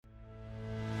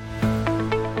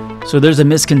So there's a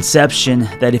misconception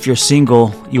that if you're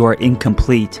single, you are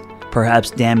incomplete, perhaps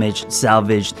damaged,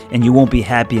 salvaged, and you won't be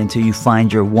happy until you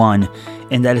find your one.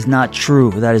 And that is not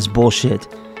true. That is bullshit.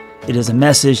 It is a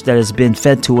message that has been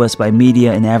fed to us by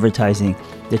media and advertising.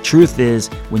 The truth is,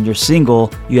 when you're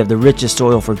single, you have the richest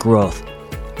soil for growth.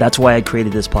 That's why I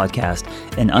created this podcast.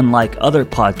 And unlike other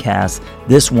podcasts,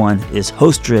 this one is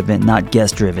host-driven, not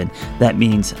guest-driven. That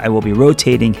means I will be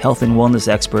rotating health and wellness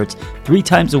experts 3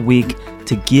 times a week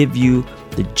to give you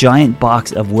the giant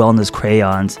box of wellness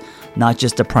crayons, not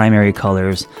just the primary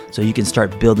colors, so you can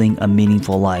start building a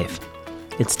meaningful life.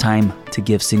 It's time to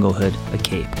give singlehood a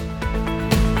cape.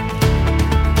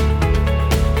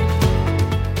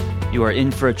 You are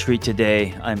in for a treat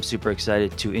today. I'm super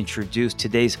excited to introduce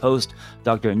today's host,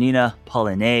 Dr. Nina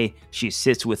Paulinet. She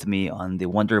sits with me on the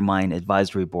Wonder Mind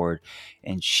Advisory Board,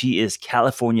 and she is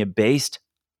California-based,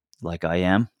 like I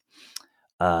am.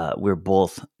 We're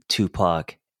both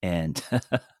Tupac and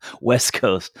West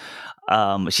Coast.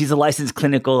 She's a licensed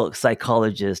clinical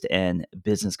psychologist and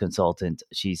business consultant.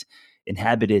 She's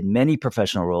inhabited many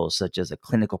professional roles, such as a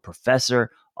clinical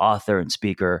professor, author, and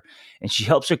speaker. And she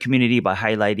helps her community by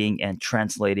highlighting and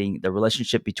translating the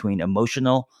relationship between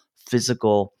emotional,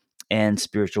 physical, and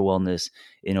spiritual wellness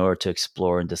in order to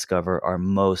explore and discover our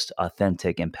most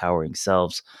authentic, empowering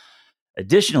selves.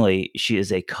 Additionally, she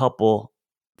is a couple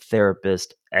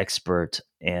therapist expert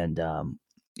and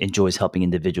enjoys helping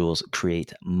individuals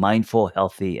create mindful,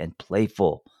 healthy, and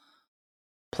playful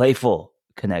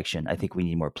connection. I think we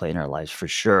need more play in our lives for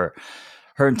sure.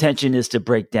 Her intention is to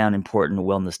break down important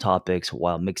wellness topics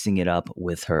while mixing it up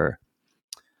with her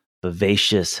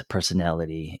vivacious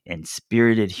personality and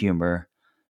spirited humor.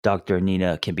 Dr.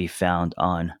 Nina can be found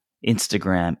on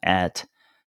Instagram at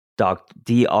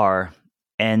DrNinaPolyne.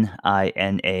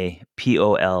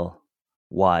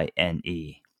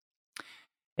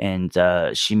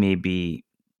 And she may be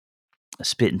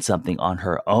spitting something on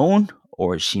her own,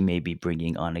 or she may be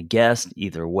bringing on a guest.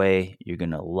 Either way, you're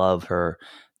going to love her.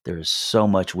 There's so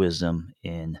much wisdom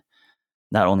in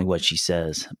not only what she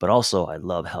says, but also I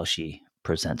love how she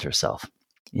presents herself.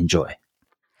 Enjoy.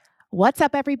 What's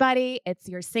up, everybody? It's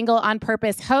your Single on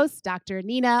Purpose host, Dr.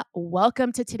 Nina.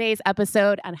 Welcome to today's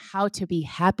episode on how to be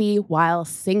happy while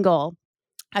single.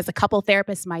 As a couple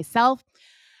therapist myself,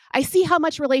 I see how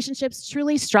much relationships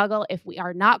truly struggle if we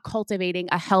are not cultivating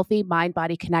a healthy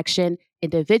mind-body connection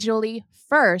individually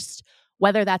first,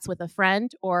 whether that's with a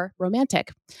friend or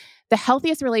romantic. The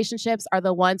healthiest relationships are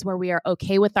the ones where we are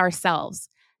okay with ourselves,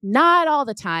 not all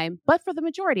the time, but for the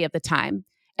majority of the time.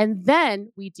 And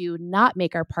then we do not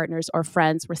make our partners or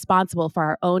friends responsible for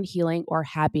our own healing or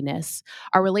happiness.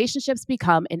 Our relationships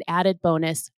become an added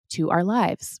bonus to our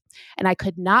lives. And I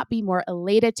could not be more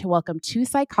elated to welcome 2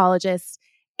 psychologists,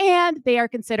 and they are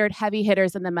considered heavy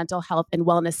hitters in the mental health and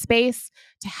wellness space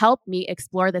to help me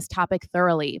explore this topic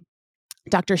thoroughly.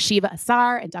 Dr. Shiva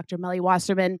Asar and Dr. Melly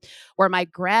Wasserman were my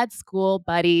grad school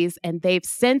buddies, and they've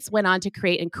since went on to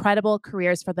create incredible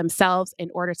careers for themselves in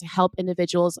order to help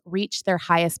individuals reach their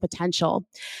highest potential.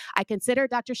 I consider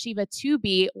Dr. Shiva to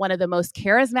be one of the most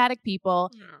charismatic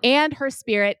people, and her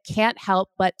spirit can't help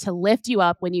but to lift you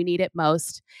up when you need it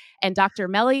most. And Dr.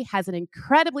 Melly has an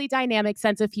incredibly dynamic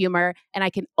sense of humor, and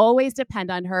I can always depend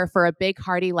on her for a big,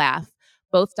 hearty laugh.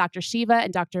 Both Dr. Shiva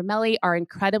and Dr. Melly are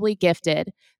incredibly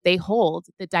gifted. They hold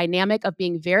the dynamic of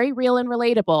being very real and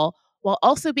relatable while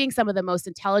also being some of the most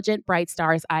intelligent, bright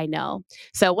stars I know.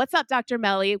 So what's up, Dr.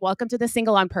 Melly? Welcome to the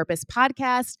Single on Purpose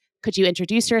podcast. Could you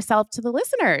introduce yourself to the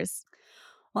listeners?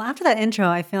 Well, after that intro,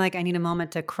 I feel like I need a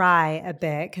moment to cry a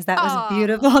bit because that was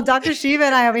beautiful. Dr. Shiva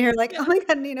and I over here like, oh my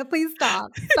God, Nina, please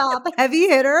stop. Stop. Heavy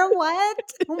hitter?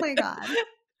 What? Oh my God.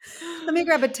 Let me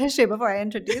grab a tissue before I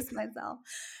introduce myself.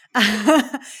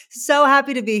 So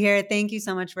happy to be here. Thank you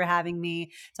so much for having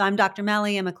me. So I'm Dr.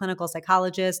 Melly. I'm a clinical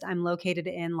psychologist. I'm located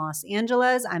in Los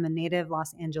Angeles. I'm a native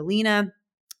Los Angelina.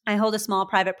 I hold a small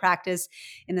private practice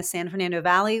in the San Fernando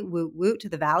Valley, woot woot to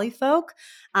the Valley folk.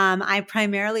 I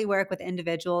primarily work with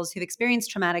individuals who've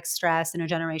experienced traumatic stress,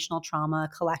 intergenerational trauma,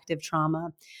 collective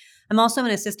trauma. I'm also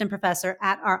an assistant professor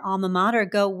at our alma mater,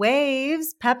 Go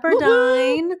Waves,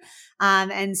 Pepperdine.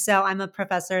 And so I'm a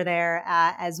professor there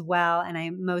as well. And I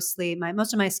most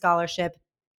of my scholarship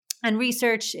and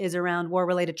research is around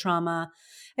war-related trauma,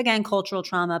 again, cultural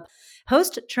trauma,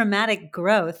 post-traumatic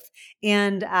growth,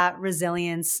 and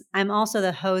resilience. I'm also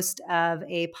the host of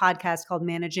a podcast called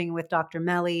Managing with Dr.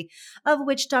 Melly, of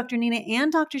which Dr. Nina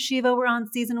and Dr. Shiva were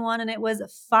on season 1, and it was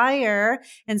fire.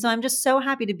 And so I'm just so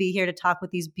happy to be here to talk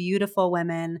with these beautiful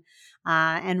women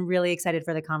and really excited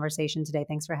for the conversation today.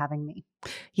 Thanks for having me.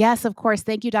 Yes, of course.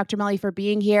 Thank you, Dr. Melly, for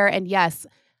being here. And yes,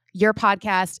 your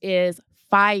podcast is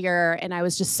fire. And I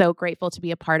was just so grateful to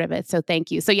be a part of it. So thank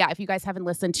you. So yeah, if you guys haven't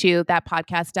listened to that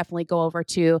podcast, definitely go over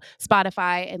to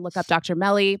Spotify and look up Dr.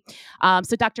 Melly.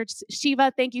 So Dr.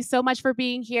 Shiva, thank you so much for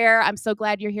being here. I'm so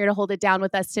glad you're here to hold it down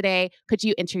with us today. Could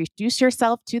you introduce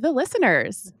yourself to the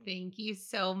listeners? Thank you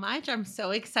so much. I'm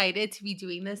so excited to be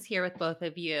doing this here with both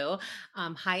of you.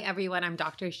 Hi, everyone. I'm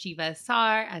Dr. Shiva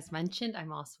Sar. As mentioned,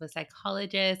 I'm also a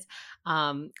psychologist.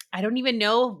 I don't even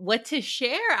know what to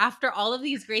share after all of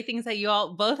these great things that you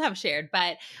all both have shared,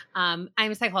 but I'm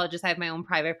a psychologist. I have my own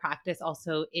private practice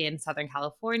also in Southern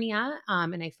California,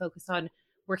 and I focus on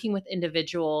working with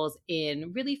individuals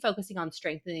in really focusing on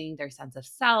strengthening their sense of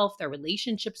self, their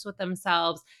relationships with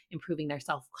themselves, improving their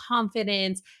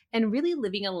self-confidence, and really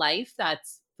living a life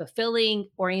that's fulfilling,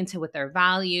 oriented with their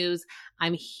values.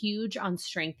 I'm huge on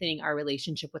strengthening our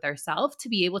relationship with ourselves to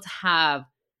be able to have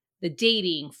the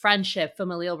dating, friendship,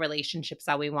 familial relationships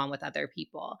that we want with other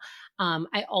people.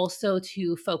 I also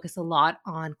to focus a lot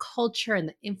on culture and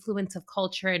the influence of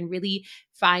culture and really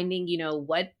finding,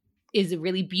 what is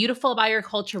really beautiful about your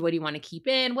culture? What do you want to keep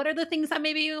in? What are the things that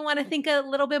maybe you want to think a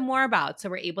little bit more about so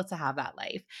we're able to have that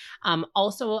life?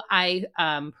 Also, I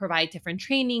provide different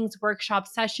trainings,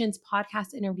 workshops, sessions,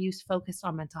 podcast interviews focused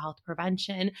on mental health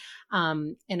prevention.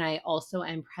 And I also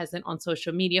am present on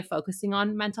social media focusing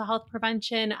on mental health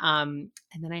prevention. And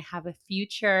then I have a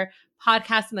future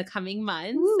podcast in the coming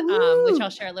months, which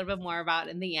I'll share a little bit more about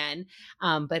in the end,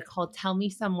 but called Tell Me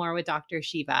Some More with Dr.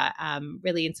 Shiva.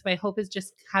 Really, and so my hope is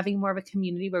just having more of a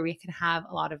community where we can have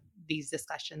a lot of these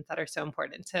discussions that are so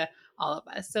important to all of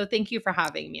us. So thank you for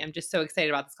having me. I'm just so excited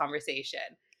about this conversation.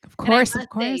 Of course, and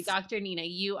I must say, Dr. Nina,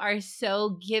 you are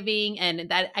so giving, and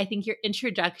that I think your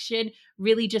introduction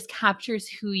really just captures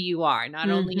who you are. Not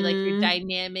only like your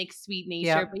dynamic, sweet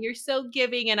nature, but you're so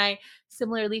giving. And I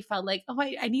similarly felt like,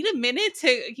 I need a minute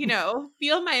to,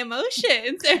 feel my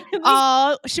emotions.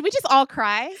 Oh, should we just all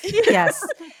cry? Yes,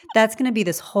 that's going to be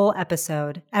this whole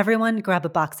episode. Everyone grab a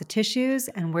box of tissues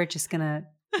and we're just going to cry.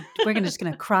 We're just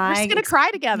going to cry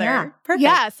together. Yeah, perfect.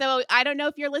 Yeah. So I don't know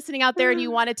if you're listening out there and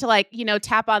you wanted to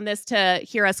tap on this to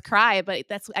hear us cry, but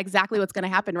that's exactly what's going to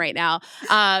happen right now.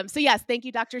 So yes, thank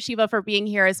you, Dr. Shiva, for being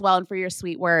here as well and for your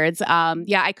sweet words.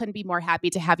 I couldn't be more happy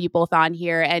to have you both on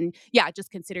here. And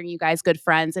just considering you guys good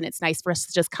friends, and it's nice for us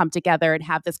to just come together and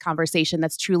have this conversation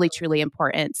that's truly, truly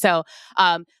important. So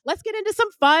let's get into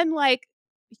some fun.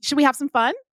 Should we have some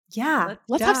fun? Yeah.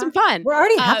 Let's have some fun. We're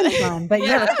already having fun, but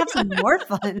let's have some more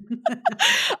fun.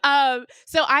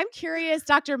 So I'm curious,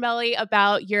 Dr. Melly,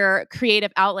 about your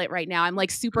creative outlet right now. I'm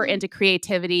super into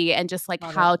creativity and just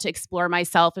how to explore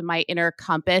myself and my inner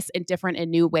compass in different and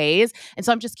new ways. And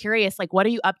so I'm just curious, what are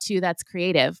you up to that's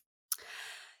creative?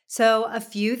 So a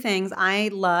few things. I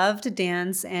love to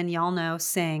dance and y'all know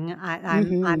sing.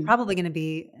 I'm probably going to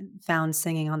be found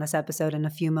singing on this episode in a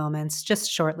few moments, just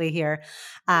shortly here.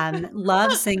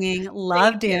 Love singing,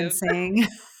 love dancing.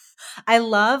 I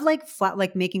love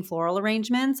making floral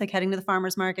arrangements, heading to the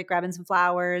farmer's market, grabbing some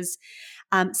flowers.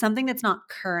 Something that's not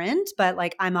current, but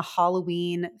I'm a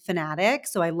Halloween fanatic.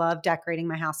 So I love decorating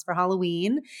my house for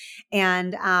Halloween.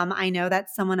 And I know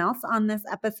that's someone else on this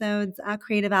episode's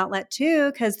creative outlet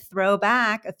too, because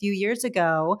throwback a few years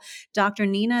ago, Dr.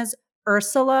 Nina's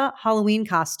Ursula Halloween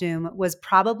costume was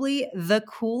probably the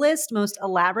coolest, most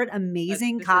elaborate,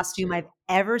 amazing costume I've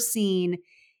ever seen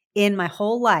in my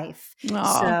whole life.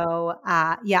 Aww. So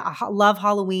I love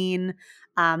Halloween.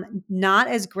 Not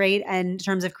as great in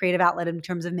terms of creative outlet, in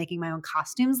terms of making my own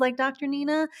costumes like Dr.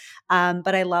 Nina.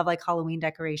 But I love Halloween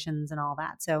decorations and all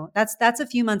that. So that's a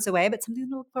few months away, but something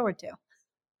to look forward to.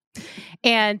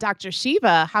 And Dr.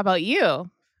 Shiva, how about you?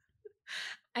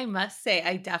 I must say,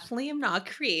 I definitely am not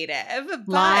creative. But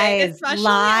lies.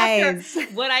 After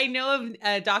what I know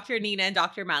of Dr. Nina and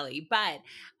Dr. Melly. But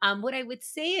what I would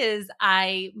say is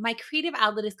my creative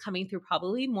outlet is coming through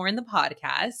probably more in the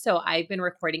podcast. So I've been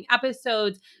recording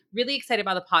episodes, really excited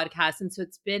about the podcast. And so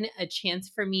it's been a chance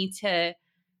for me to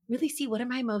really see what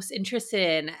am I most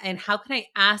interested in and how can I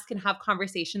ask and have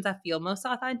conversations that feel most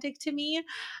authentic to me.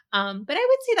 But I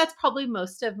would say that's probably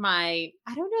most of my,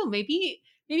 I don't know, maybe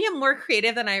I'm more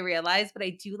creative than I realized, but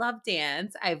I do love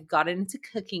dance. I've gotten into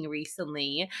cooking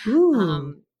recently.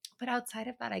 But outside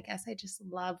of that, I guess I just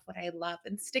love what I love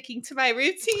and sticking to my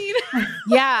routine.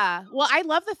 Yeah. Well, I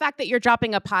love the fact that you're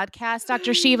dropping a podcast,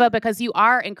 Dr. Shiva, because you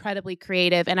are incredibly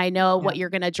creative. And I know what you're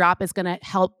going to drop is going to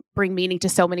help bring meaning to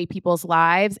so many people's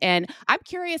lives. And I'm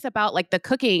curious about the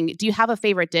cooking. Do you have a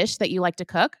favorite dish that you like to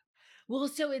cook? Well,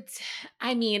 so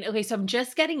okay, so I'm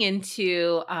just getting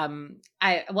into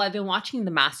I've been watching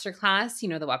the Masterclass,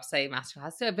 the website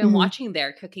Masterclass. So I've been Mhm. watching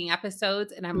their cooking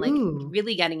episodes, and I'm like Ooh,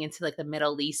 really getting into like the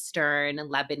Middle Eastern and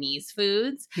Lebanese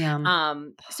foods.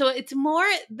 yum. So it's more,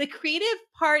 the creative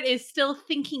part is still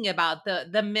thinking about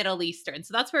the Middle Eastern.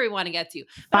 So that's where we want to get to.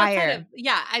 But Fire.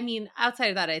 outside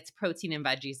of that, it's protein and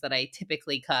veggies that I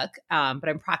typically cook. But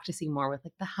I'm practicing more with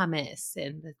like the hummus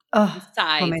and the Oh,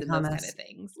 sides homemade and those kind of hummus.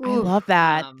 things. I Ooh, love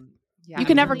that. Yeah, You I'm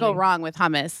can never go hungry. wrong with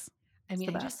hummus. It's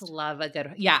the I just best. love a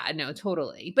good, yeah, no,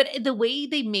 totally. But the way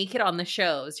they make it on the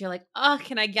shows, you're like, oh,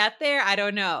 can I get there? I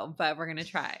don't know, but we're gonna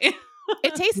try.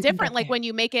 It tastes You can different, get like there. when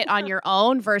you make it on your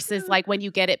own versus like when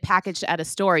you get it packaged at a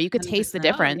store. You could taste the 100%. Oh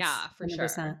difference. yeah, for sure.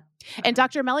 100%. And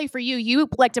Dr. Melly, for you, you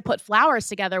like to put flowers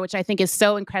together, which I think is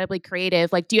so incredibly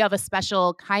creative. Like, do you have a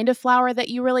special kind of flower that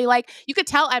you really like? You could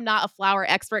tell I'm not a flower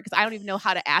expert because I don't even know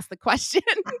how to ask the question.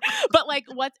 But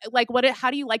how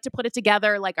do you like to put it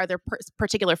together? Like, are there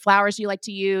particular flowers you like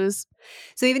to use?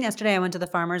 So even yesterday I went to the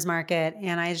farmer's market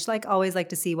and I just like always like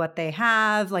to see what they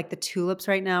have. Like the tulips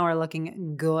right now are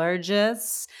looking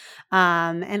gorgeous.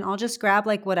 And I'll just grab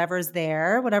like whatever's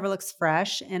there, whatever looks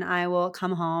fresh, and I will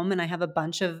come home and I have a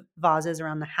bunch of vases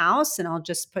around the house and I'll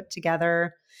just put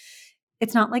together.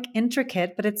 It's not like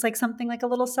intricate, but it's like something like a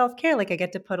little self-care. Like I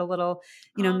get to put a little,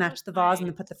 Oh, match that's the vase and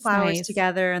then nice. put the It's flowers nice.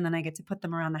 together and then I get to put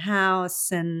them around the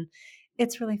house and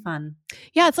it's really fun.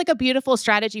 Yeah, it's like a beautiful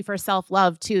strategy for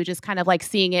self-love too, just kind of like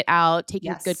seeing it out,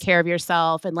 taking good Yes. care of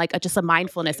yourself and like just a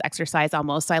mindfulness Totally. exercise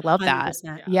almost. So I love that. 100%.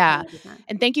 Yeah. Yeah. 100%.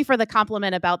 And thank you for the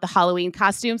compliment about the Halloween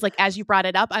costumes. Like as you brought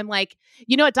it up, I'm like,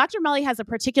 you know what? Dr. Melly has a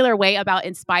particular way about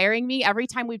inspiring me. Every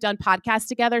time we've done podcasts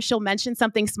together, she'll mention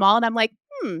something small and I'm like,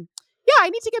 yeah, I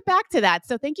need to get back to that.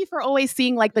 So thank you for always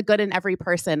seeing like the good in every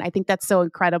person. I think that's so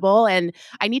incredible. And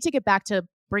I need to get back to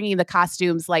bringing the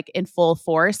costumes like in full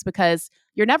force because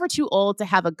you're never too old to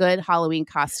have a good Halloween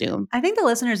costume. I think the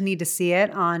listeners need to see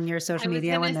it on your I social was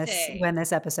media gonna when say.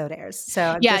 this episode airs. So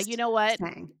I'm Yeah, you just know what?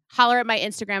 saying. Holler at my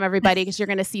Instagram, everybody, because you're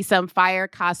going to see some fire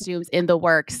costumes in the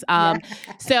works. Yeah.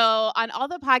 So on all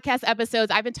the podcast episodes,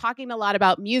 I've been talking a lot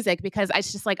about music because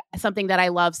it's just like something that I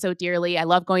love so dearly. I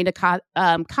love going to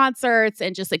concerts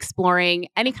and just exploring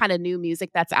any kind of new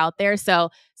music that's out there. So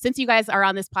since you guys are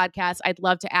on this podcast, I'd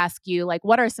love to ask you, like,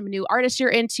 what are some new artists you're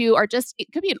into, or just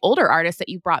it could be an older artist that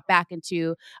you brought back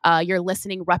into your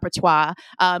listening repertoire.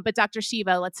 But Dr.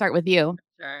 Shiva, let's start with you.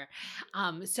 Sure.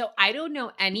 So I don't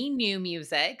know any new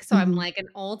music. So I'm Mhm. like an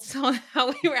old soul.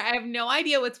 However, I have no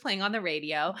idea what's playing on the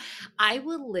radio. I've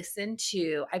been listening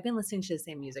to the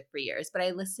same music for years, but I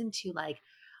listen to like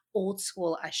old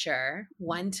school Usher,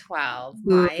 112,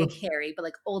 Mariah Ooh. Carey, but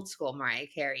like old school Mariah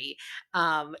Carey,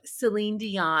 Celine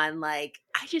Dion. Like,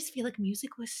 I just feel like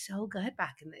music was so good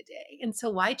back in the day. And so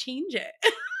why change it?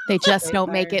 They just So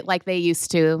don't make tired. it like they used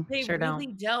to. They Sure really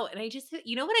don't. don't. And I just,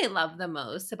 what I love the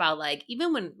most about like,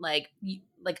 even when like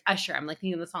Usher, I'm like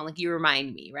thinking of the song, like You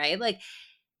Remind Me, right? Like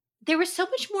there was so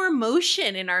much more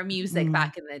emotion in our music Mm.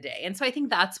 back in the day. And so I think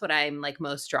that's what I'm like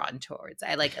most drawn towards.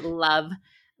 I like love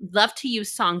to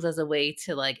use songs as a way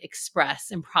to like express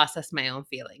and process my own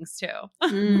feelings too.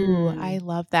 Ooh, I Mm.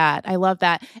 love that. I love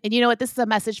that. And you know what? This is a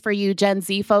message for you, Gen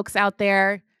Z folks out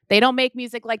there. They don't make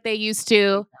music like they used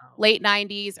to. Late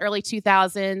 90s, early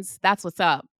 2000s. That's what's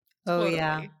up. Oh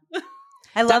yeah. Totally.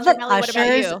 I love Dr. that Melly, what about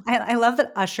Usher's you? I love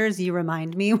that Usher's You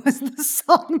Remind Me was the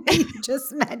song that you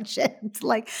just mentioned.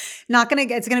 Like not gonna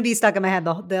get it's gonna be stuck in my head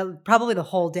the probably the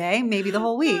whole day, maybe the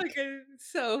whole Oh my week. God,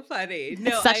 so funny. It's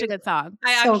No, such a good song.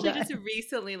 I So actually just good.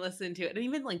 recently listened to it, and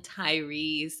even like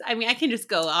Tyrese. I mean, I can just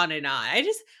go on and on.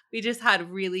 We just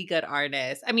had really good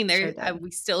artists. I mean, Sure there did.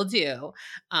 we still do,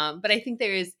 but I think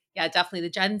there is, yeah, definitely the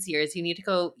Gen Zers. You need to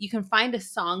go. You can find a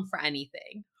song for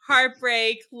anything: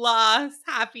 heartbreak, loss,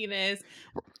 happiness.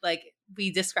 Like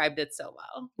we described it so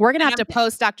well. We're going to And have to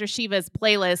post Dr. Shiva's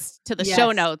playlist to the show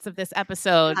Yes. notes of this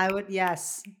episode. I would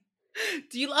yes.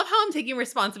 do you love how I'm taking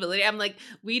responsibility? I'm like,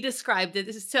 we described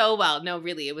it so well. No,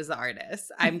 really, it was the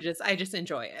artist. I just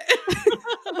enjoy it.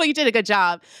 Well, you did a good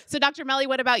job. So, Dr. Melly,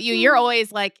 what about you? You're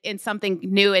always like in something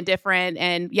new and different.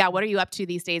 And yeah, what are you up to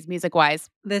these days, music wise?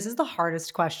 This is the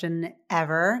hardest question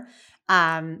ever.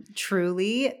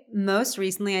 Truly, most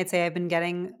recently, I'd say I've been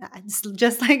getting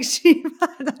just like Shiva,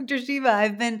 Dr. Shiva.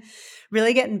 I've been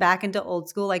really getting back into old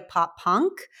school, like pop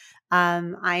punk.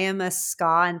 I am a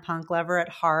ska and punk lover at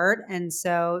heart, and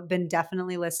so been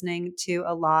definitely listening to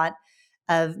a lot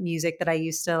of music that I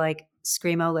used to like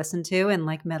screamo listen to in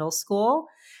like middle school.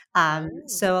 Oh.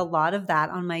 So a lot of that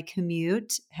on my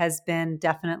commute has been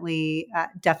definitely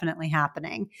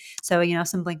happening. So,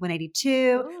 some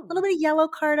Blink-182, a Oh. little bit of Yellow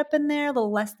Card up in there, a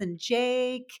little Less Than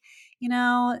Jake,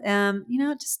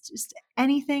 just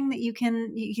anything that you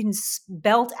can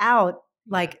belt out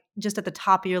Yeah. like just at the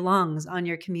top of your lungs on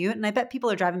your commute. And I bet people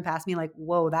are driving past me like,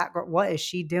 whoa, that girl, what is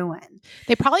she doing?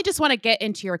 They probably just want to get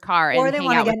into your car Or and they hang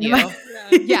want to out get with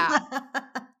into you. Yeah. Yeah.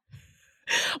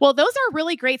 Well, those are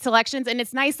really great selections. And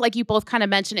it's nice, like you both kind of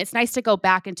mentioned, it's nice to go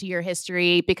back into your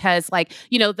history because, like,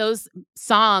 those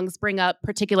songs bring up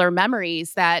particular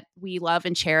memories that we love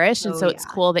and cherish. And Oh so it's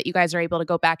yeah. cool that you guys are able to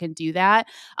go back and do that.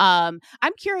 I'm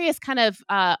curious, kind of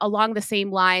along the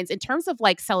same lines, in terms of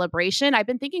like celebration, I've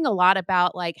been thinking a lot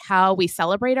about like how we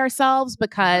celebrate ourselves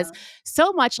because Uh-huh.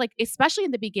 so much, like, especially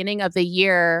in the beginning of the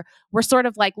year, we're sort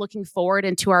of like looking forward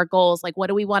into our goals. Like, what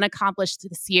do we want to accomplish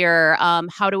this year?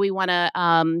 How do we want to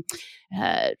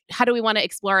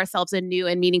explore ourselves in new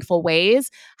and meaningful ways?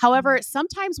 However,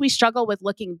 sometimes we struggle with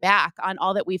looking back on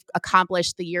all that we've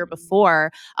accomplished the year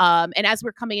before. And as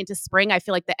we're coming into spring, I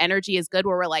feel like the energy is good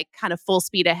where we're like kind of full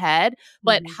speed ahead.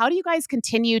 But Mhm. how do you guys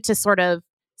continue to sort of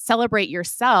celebrate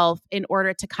yourself in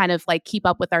order to kind of like keep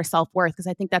up with our self-worth? Because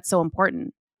I think that's so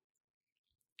important.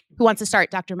 Who wants to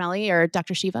start, Dr. Melly or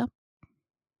Dr. Shiva?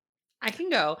 I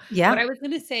can go. What Yeah. I was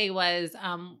gonna say was,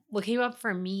 what came up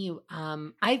for me,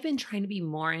 I've been trying to be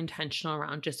more intentional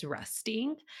around just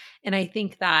resting. And I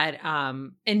think that,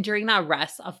 and during that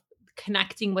rest of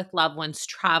connecting with loved ones,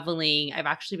 traveling, I've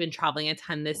actually been traveling a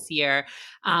ton this year.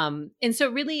 And so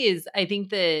it really is, I think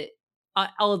that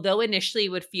although initially it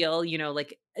would feel,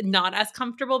 like not as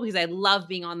comfortable because I love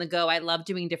being on the go, I love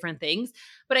doing different things.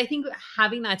 But I think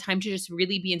having that time to just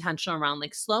really be intentional around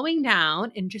like slowing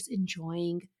down and just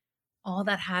enjoying all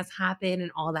that has happened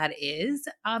and all that is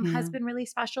has Yeah. been really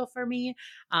special for me,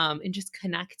 and just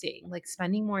connecting, like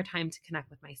spending more time to connect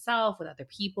with myself, with other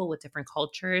people, with different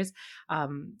cultures,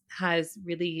 has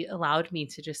really allowed me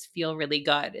to just feel really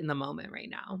good in the moment right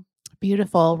now.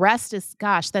 Beautiful. Rest is,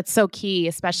 gosh, that's so key,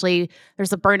 especially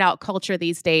there's a burnout culture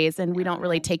these days, and we don't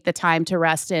really Yeah. take the time to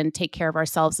rest and take care of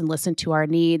ourselves and listen to our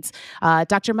needs.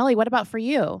 Dr. Melly, what about for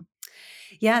you?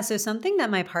 Yeah, so something that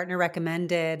my partner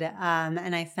recommended,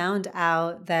 and I found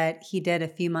out that he did a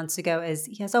few months ago, is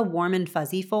he has a warm and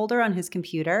fuzzy folder on his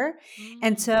computer.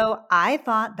 And Mm. so I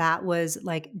thought that was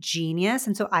like genius.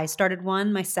 And so I started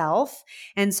one myself.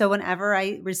 And so whenever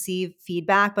I receive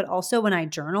feedback, but also when I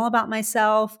journal about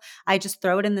myself, I just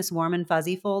throw it in this warm and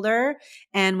fuzzy folder.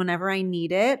 And whenever I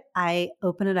need it, I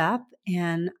open it up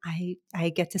and I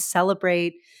get to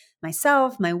celebrate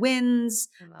myself, my wins.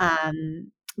 I love that.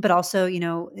 But also,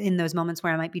 in those moments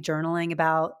where I might be journaling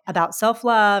about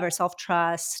self-love or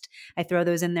self-trust, I throw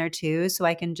those in there too so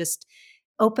I can just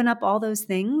open up all those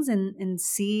things and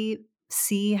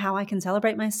see how I can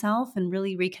celebrate myself and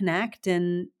really reconnect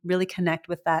and really connect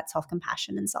with that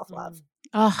self-compassion and self-love. Mm.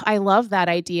 Oh, I love that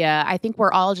idea. I think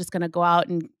we're all just going to go out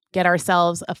and get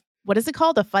ourselves what is it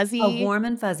called? A warm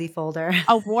and fuzzy folder.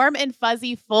 A warm and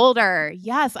fuzzy folder.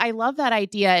 Yes, I love that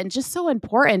idea and just so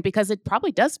important because it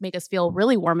probably does make us feel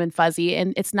really warm and fuzzy.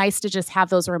 And it's nice to just have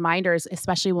those reminders,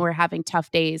 especially when we're having tough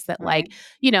days that, Right.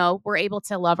 like, we're able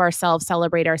to love ourselves,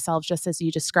 celebrate ourselves, just as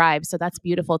you described. So that's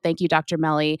beautiful. Thank you, Dr.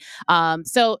 Melly.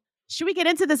 So should we get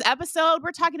into this episode?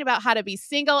 We're talking about how to be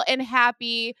single and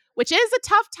happy, which is a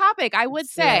tough topic, I would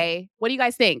Let's do it. say. What do you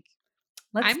guys think?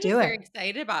 Let's I'm just do very it.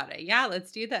 excited about it. Yeah,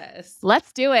 let's do this.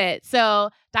 Let's do it. So,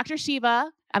 Dr. Shiva,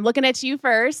 I'm looking at you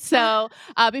first. So,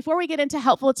 before we get into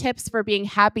helpful tips for being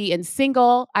happy and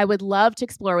single, I would love to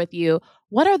explore with you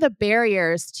what are the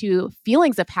barriers to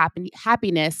feelings of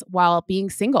happiness while being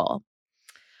single?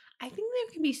 I think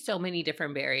there can be so many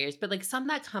different barriers, but like some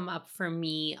that come up for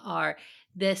me are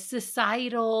the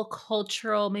societal,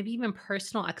 cultural, maybe even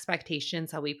personal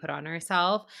expectations that we put on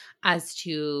ourselves as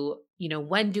to,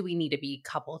 when do we need to be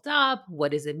coupled up?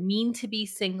 What does it mean to be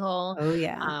single? Oh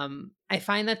yeah. I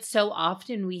find that so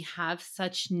often we have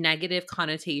such negative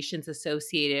connotations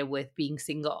associated with being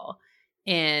single.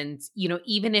 And,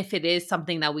 even if it is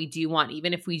something that we do want,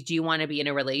 even if we do want to be in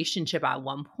a relationship at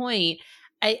one point,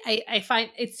 I find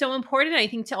it's so important, I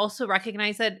think, to also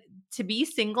recognize that to be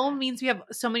single means we have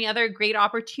so many other great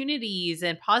opportunities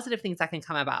and positive things that can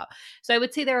come about. So I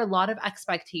would say there are a lot of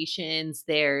expectations.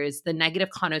 There's the negative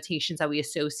connotations that we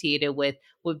associated with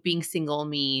what being single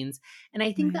means. And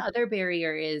I think the Right. other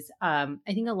barrier is I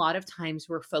think a lot of times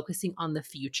we're focusing on the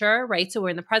future, right? So we're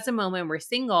in the present moment, we're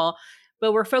single,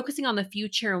 but we're focusing on the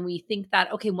future and we think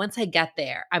that, okay, once I get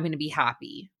there, I'm going to be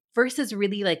happy. versus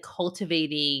really like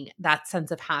cultivating that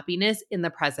sense of happiness in the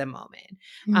present moment.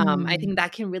 I think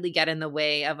that can really get in the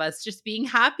way of us just being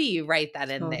happy right then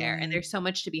and there. And Totally. there's so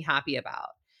much to be happy about.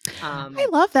 I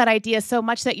love that idea so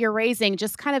much that you're raising,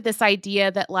 just kind of this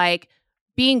idea that like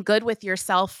being good with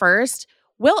yourself first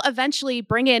will eventually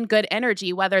bring in good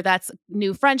energy, whether that's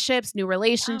new friendships, new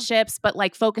relationships, but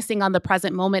like focusing on the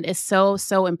present moment is so,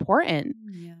 so important.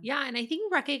 Yeah. And I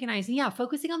think recognizing,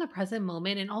 focusing on the present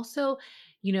moment and also,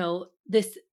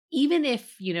 this, even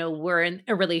if, we're in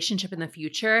a relationship in the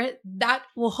future, that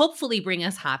will hopefully bring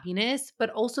us happiness, but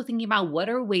also thinking about what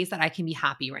are ways that I can be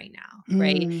happy right now.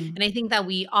 Right. And I think that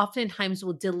we oftentimes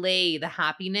will delay the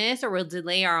happiness, or we'll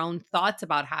delay our own thoughts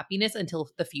about happiness until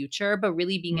the future, but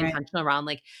really being intentional around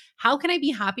like, how can I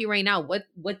be happy right now?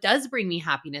 What does bring me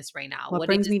happiness right now? What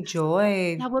brings me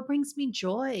joy? Yeah, what brings me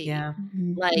joy? Yeah.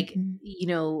 Like,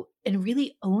 and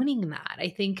really owning that. I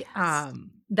think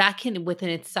that can within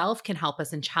itself can help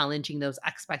us in challenging those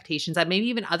expectations that maybe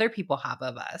even other people have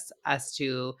of us as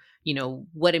to,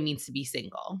 what it means to be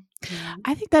single.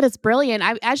 I think that is brilliant.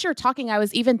 As you're talking, I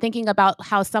was even thinking about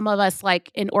how some of us, like,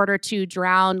 in order to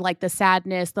drown like the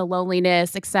sadness, the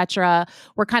loneliness, etc.,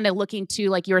 we're kind of looking to,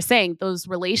 like you were saying, those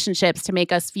relationships to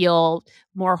make us feel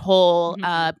more whole,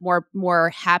 more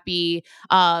happy.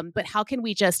 But how can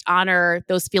we just honor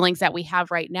those feelings that we have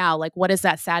right now? Like, what is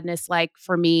that sadness like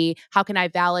for me? How can I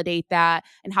validate that?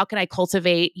 And how can I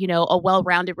cultivate, a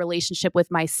well-rounded relationship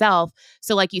with myself?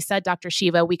 So like you said, Dr.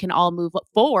 Shiva, we can all move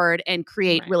forward and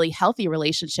create really healthy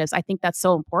relationships. I think that's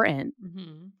so important.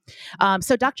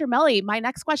 So Dr. Melly, my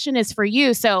next question is for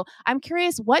you. So I'm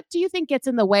curious, what do you think gets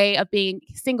in the way of being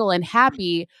single and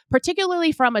happy,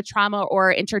 particularly from a trauma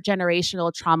or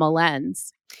intergenerational trauma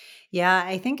lens? Yeah,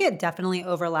 I think it definitely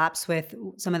overlaps with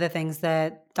some of the things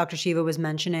that Dr. Shiva was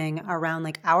mentioning around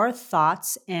like our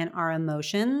thoughts and our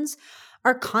emotions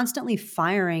are constantly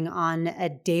firing on a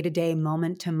day-to-day,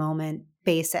 moment-to-moment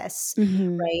basis,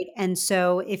 right? And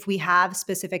so if we have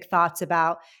specific thoughts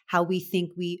about how we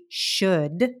think we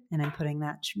should, and I'm putting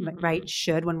that right,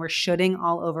 should, when we're shoulding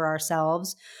all over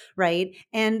ourselves, right?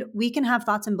 And we can have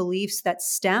thoughts and beliefs that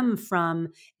stem from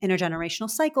intergenerational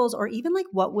cycles, or even like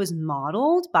what was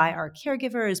modeled by our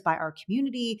caregivers, by our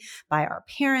community, by our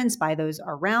parents, by those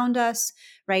around us,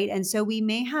 right? And so we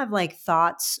may have like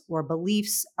thoughts or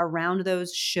beliefs around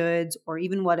those shoulds, or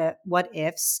even what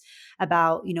ifs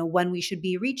about, when we should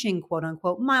be reaching quote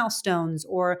unquote milestones,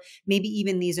 or maybe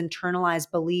even these internalized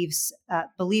beliefs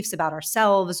about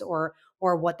ourselves, or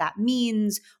what that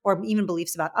means, or even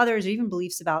beliefs about others, or even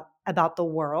beliefs about the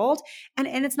world. And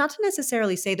it's not to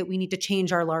necessarily say that we need to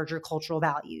change our larger cultural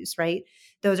values, right?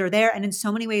 Those are there. And in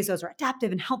so many ways, those are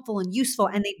adaptive and helpful and useful,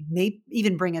 and they may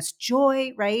even bring us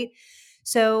joy, right?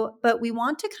 So, but we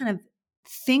want to kind of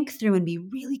think through and be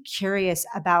really curious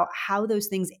about how those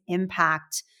things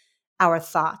impact our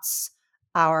thoughts,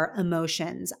 our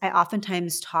emotions. I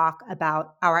oftentimes talk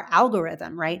about our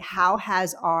algorithm, right? How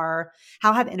have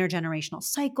intergenerational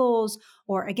cycles,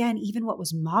 or again, even what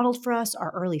was modeled for us, our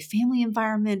early family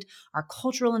environment, our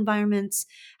cultural environments,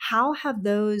 how have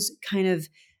those kind of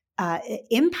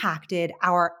impacted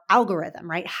our algorithm,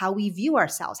 right? How we view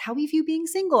ourselves, how we view being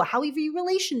single, how we view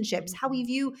relationships, how we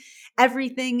view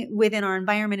everything within our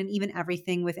environment, and even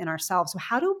everything within ourselves. So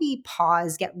how do we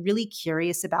pause, get really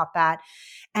curious about that,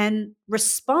 and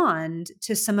respond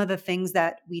to some of the things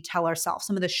that we tell ourselves,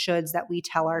 some of the shoulds that we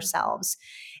tell ourselves?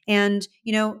 And,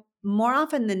 more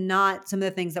often than not, some of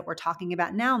the things that we're talking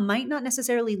about now might not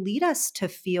necessarily lead us to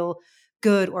feel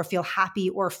good or feel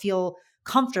happy or feel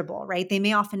comfortable, right? They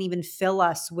may often even fill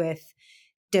us with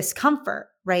discomfort,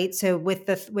 right? So with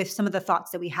some of the thoughts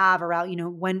that we have around,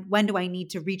 when do I need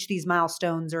to reach these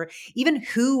milestones, or even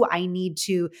who I need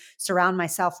to surround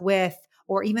myself with,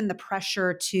 or even the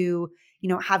pressure to,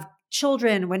 have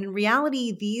children, when in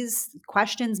reality, these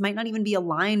questions might not even be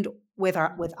aligned with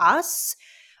us,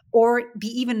 or be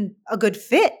even a good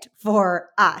fit for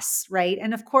us, right?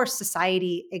 And of course,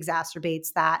 society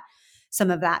exacerbates some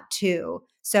of that too.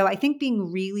 So I think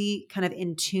being really kind of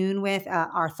in tune with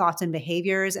our thoughts and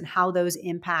behaviors, and how those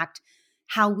impact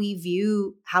how we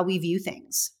view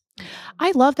things.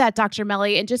 I love that, Dr.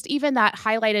 Melly. And just even that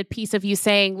highlighted piece of you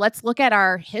saying, let's look at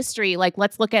our history, like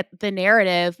let's look at the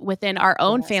narrative within our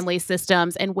own family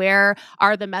systems, and where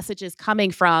are the messages coming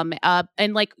from?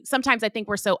 And like, sometimes I think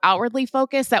we're so outwardly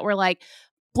focused that we're like,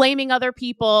 blaming other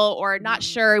people or not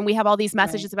sure. And we have all these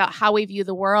messages about how we view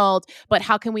the world, but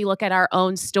how can we look at our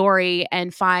own story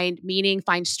and find meaning,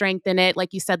 find strength in it?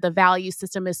 Like you said, the value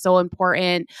system is so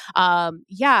important.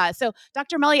 So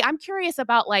Dr. Melly, I'm curious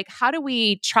about like, how do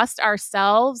we trust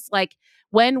ourselves? Like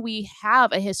when we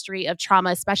have a history of trauma,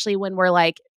 especially when we're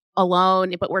like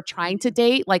alone, but we're trying to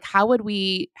date, like how would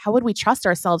we trust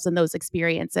ourselves in those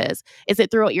experiences? Is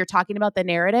it through what you're talking about, the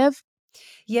narrative?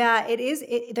 Yeah, it is.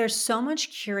 There's so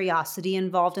much curiosity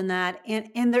involved in that.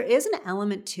 And there is an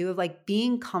element too of like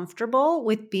being comfortable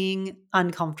with being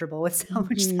uncomfortable,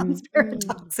 which sounds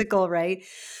paradoxical, right?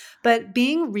 But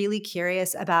being really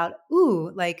curious about,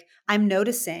 ooh, like I'm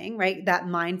noticing, right? That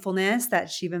mindfulness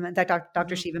that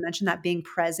Dr. Shiva mentioned, that being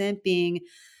present, being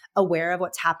aware of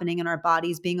what's happening in our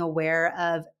bodies, being aware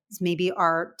of maybe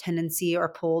our tendency or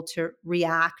pull to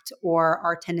react, or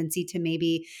our tendency to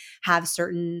maybe have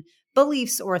certain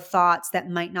beliefs or thoughts that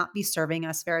might not be serving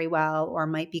us very well or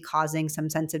might be causing some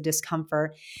sense of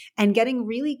discomfort, and getting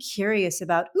really curious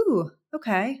about, ooh,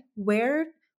 okay, where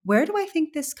do I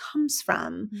think this comes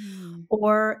from?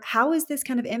 Or how is this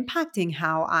kind of impacting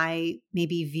how I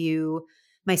maybe view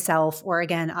myself, or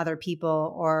again, other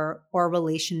people, or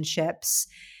relationships?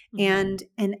 And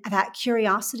that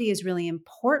curiosity is really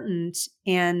important.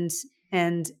 And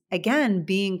again,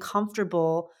 being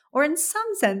comfortable, or in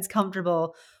some sense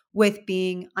comfortable with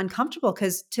being uncomfortable,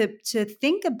 because to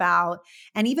think about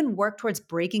and even work towards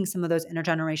breaking some of those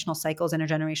intergenerational cycles,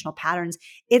 intergenerational patterns,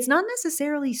 it's not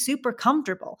necessarily super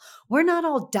comfortable. We're not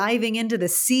all diving into the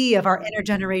sea of our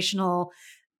intergenerational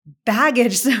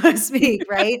baggage, so to speak,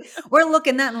 right? We're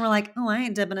looking at that and we're like, oh, I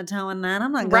ain't dipping a toe in that.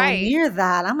 I'm not going near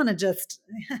that. I'm going to just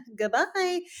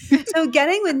goodbye. So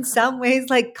getting in some ways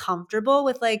like comfortable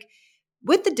with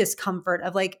the discomfort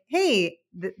of like, hey,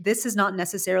 this is not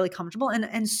necessarily comfortable.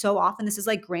 And so often this is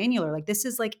like granular, like this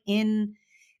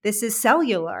is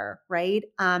cellular, right?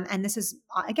 And this is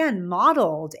again,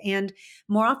 modeled. And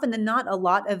more often than not, a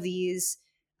lot of these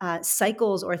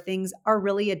cycles or things are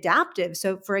really adaptive.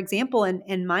 So for example,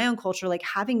 in my own culture, like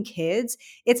having kids,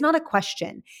 it's not a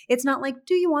question. It's not like,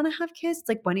 do you want to have kids? It's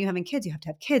like, when are you having kids? You have to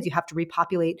have kids. You have to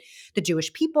repopulate the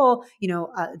Jewish people.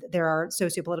 There are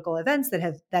sociopolitical events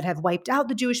that have wiped out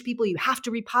the Jewish people. You have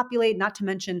to repopulate, not to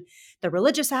mention the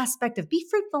religious aspect of be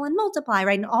fruitful and multiply,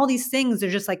 right? And all these things are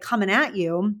just like coming at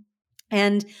you.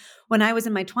 And when I was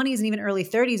in my 20s and even early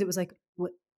 30s, it was like,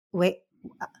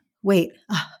 wait,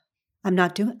 I'm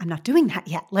not doing that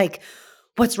yet. Like,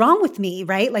 what's wrong with me,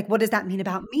 right? Like, what does that mean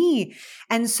about me?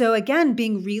 And so again,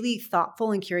 being really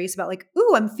thoughtful and curious about like,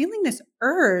 ooh, I'm feeling this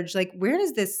urge. Like, where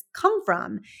does this come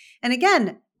from? And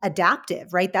again,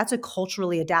 adaptive, right? That's a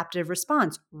culturally adaptive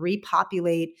response.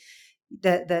 Repopulate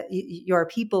your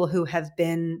people who have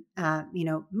been,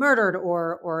 murdered,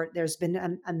 or there's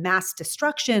been a mass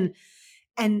destruction.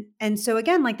 And so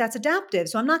again, like that's adaptive.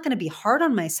 So I'm not going to be hard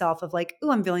on myself of like,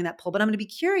 ooh, I'm feeling that pull, but I'm going to be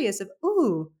curious of,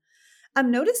 ooh, I'm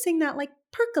noticing that like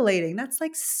percolating, that's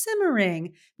like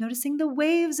simmering, noticing the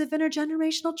waves of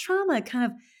intergenerational trauma kind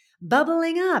of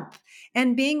bubbling up,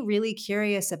 and being really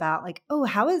curious about like, oh,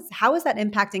 how is that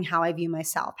impacting how I view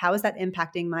myself? How is that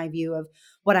impacting my view of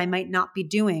what I might not be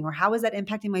doing? Or how is that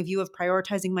impacting my view of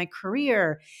prioritizing my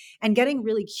career? And getting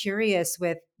really curious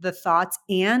with the thoughts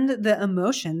and the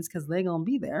emotions, because they're going to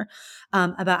be there,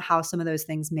 about how some of those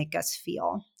things make us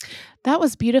feel. That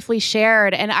was beautifully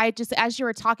shared. And I just, as you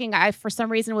were talking, I, for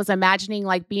some reason, was imagining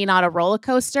like being on a roller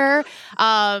coaster.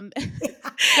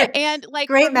 And like,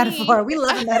 great metaphor. We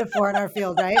love a metaphor in our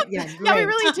field, right? Yeah, great. Yeah, we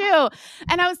really do.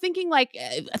 And I was thinking like,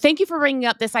 thank you for bringing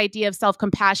up this idea of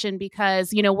self-compassion,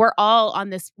 because, we're all on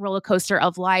this roller coaster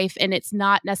of life, and it's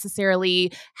not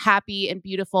necessarily happy and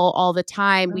beautiful all the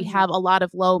time. We have a lot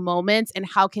of low moments, and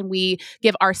how can we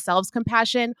give ourselves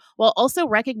compassion while also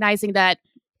recognizing that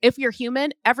if you're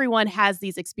human, everyone has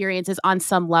these experiences on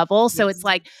some level. So it's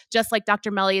like, just like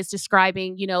Dr. Melly is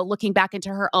describing, looking back into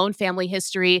her own family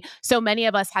history, so many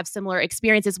of us have similar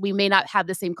experiences. We may not have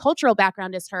the same cultural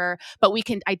background as her, but we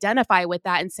can identify with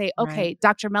that and say, okay,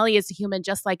 Dr. Melly is a human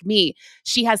just like me.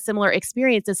 She has similar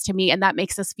experiences to me, and that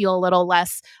makes us feel a little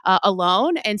less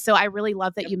alone. And so I really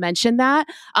love that you mentioned that.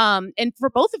 And for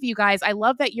both of you guys, I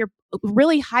love that you're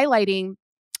really highlighting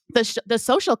the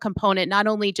social component, not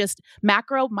only just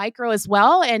macro, micro as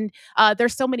well. And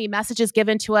there's so many messages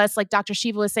given to us, like Dr.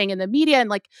 Shiva was saying, in the media, and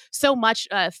like so much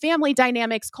family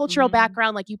dynamics, cultural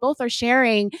background, like you both are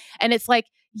sharing. And it's like,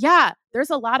 yeah, there's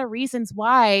a lot of reasons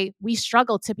why we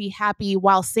struggle to be happy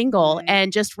while single,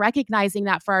 and just recognizing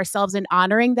that for ourselves and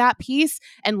honoring that piece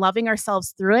and loving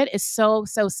ourselves through it is so,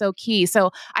 so, so key.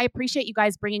 So I appreciate you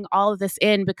guys bringing all of this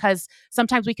in, because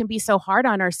sometimes we can be so hard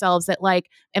on ourselves that like,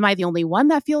 am I the only one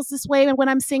that feels this way when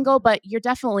I'm single? But you're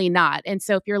definitely not. And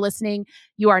so if you're listening,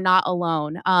 you are not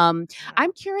alone. I'm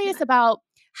curious about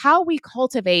how we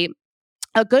cultivate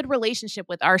a good relationship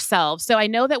with ourselves. So I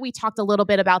know that we talked a little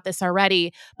bit about this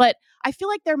already, but I feel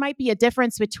like there might be a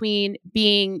difference between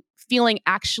feeling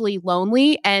actually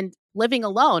lonely and living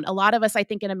alone. A lot of us, I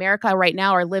think, in America right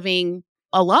now are living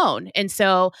alone. And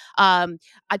so,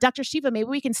 Dr. Shiva, maybe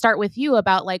we can start with you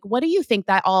about like, what do you think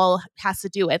that all has to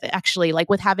do with actually, like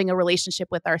with having a relationship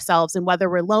with ourselves and whether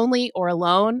we're lonely or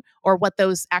alone or what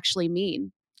those actually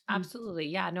mean? Absolutely.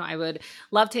 Yeah, no, I would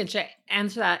love to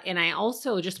answer that. And I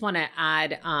also just want to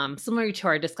add, similar to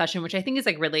our discussion, which I think is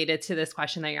like related to this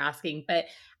question that you're asking. But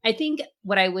I think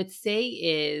what I would say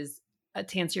is,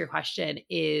 to answer your question,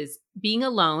 is being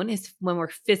alone is when we're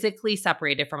physically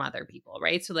separated from other people,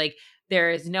 right? So like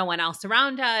there is no one else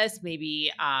around us. Maybe,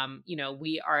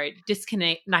 we are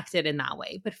disconnected in that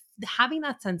way. But having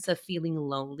that sense of feeling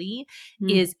lonely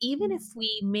is, even if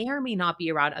we may or may not be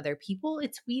around other people,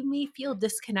 we may feel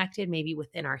disconnected maybe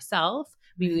within ourselves.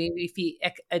 We may feel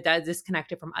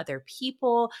disconnected from other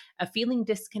people, a feeling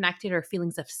disconnected or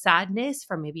feelings of sadness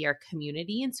from maybe our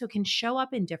community. And so it can show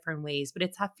up in different ways, but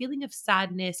it's that feeling of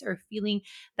sadness or feeling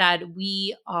that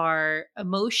we are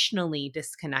emotionally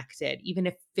disconnected, even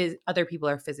if other people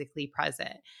are physically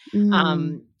present.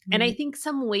 And I think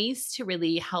some ways to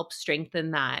really help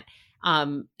strengthen that.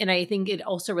 And I think it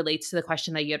also relates to the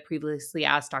question that you had previously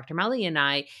asked Dr. Melly and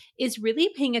I, is really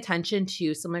paying attention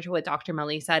to, similar to what Dr.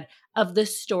 Melly said, of the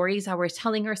stories that we're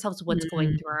telling ourselves, what's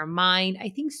going through our mind. I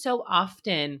think so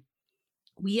often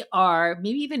we are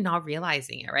maybe even not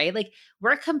realizing it, right? Like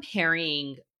we're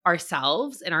comparing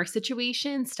ourselves and our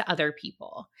situations to other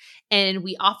people. And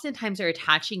we oftentimes are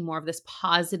attaching more of this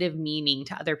positive meaning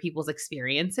to other people's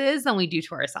experiences than we do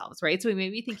to ourselves, right? So we may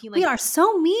be thinking like, we are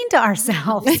so mean to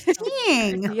ourselves.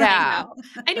 Dang. Yeah.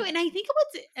 I know. And I think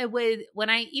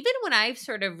when I've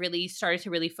sort of really started to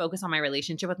really focus on my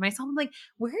relationship with myself, I'm like,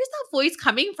 where is that voice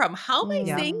coming from? How am I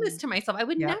saying this to myself? I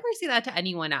would never say that to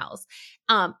anyone else.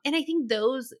 And I think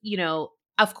those,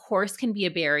 of course, can be a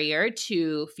barrier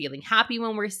to feeling happy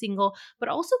when we're single, but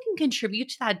also can contribute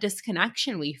to that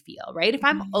disconnection we feel, right? If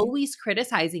I'm always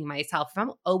criticizing myself, if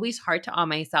I'm always hard on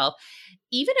myself,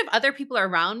 even if other people are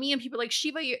around me and people are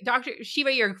like, Dr.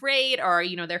 Shiva, you're great, or,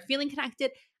 they're feeling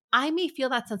connected, I may feel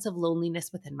that sense of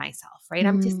loneliness within myself, right?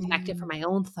 I'm disconnected from my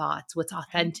own thoughts, what's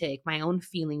authentic, my own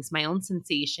feelings, my own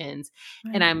sensations,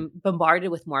 and I'm bombarded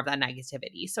with more of that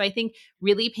negativity. So I think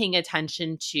really paying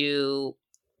attention to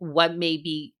what may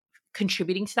be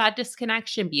contributing to that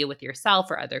disconnection, be it with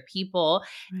yourself or other people.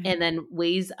 And then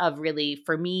ways of really,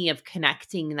 for me, of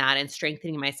connecting that and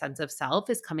strengthening my sense of self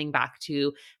is coming back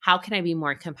to, how can I be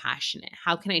more compassionate?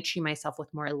 How can I treat myself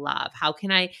with more love? How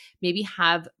can I maybe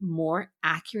have more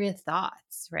accurate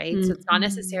thoughts, right? So it's not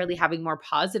necessarily having more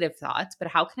positive thoughts, but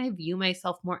how can I view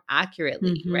myself more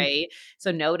accurately, right?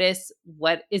 So notice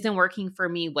what isn't working for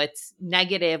me, what's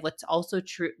negative, what's also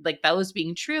true, like those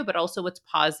being true, but also what's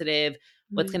positive,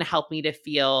 what's going to help me to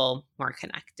feel more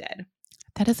connected.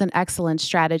 That is an excellent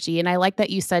strategy. And I like that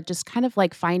you said just kind of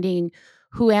like finding,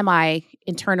 who am I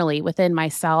internally within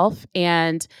myself,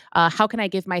 and how can I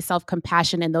give myself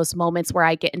compassion in those moments where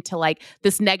I get into like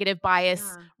this negative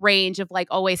bias range of like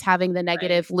always having the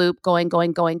negative loop going,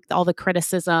 all the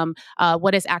criticism,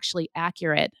 what is actually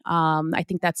accurate. I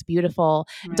think that's beautiful.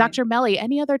 Dr. Melly,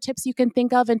 any other tips you can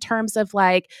think of in terms of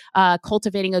like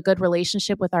cultivating a good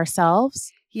relationship with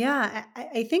ourselves? Yeah,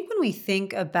 I think when we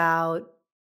think about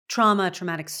trauma,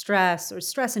 traumatic stress, or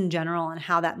stress in general, and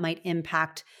how that might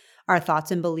impact our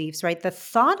thoughts and beliefs, right? The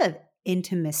thought of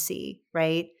intimacy,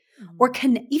 right? Or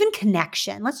even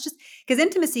connection. Because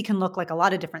intimacy can look like a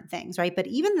lot of different things, right? But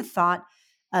even the thought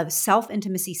of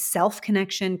self-intimacy,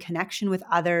 self-connection, connection with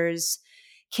others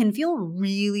can feel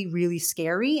really, really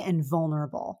scary and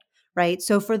vulnerable, right?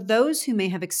 So for those who may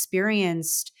have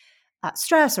experienced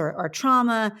stress or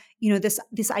trauma,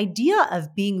 this idea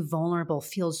of being vulnerable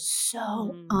feels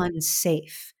so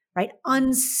unsafe, right?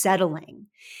 Unsettling.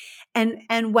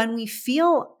 And when we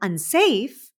feel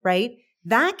unsafe, right,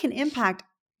 that can impact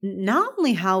not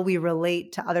only how we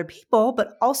relate to other people,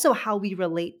 but also how we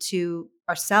relate to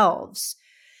ourselves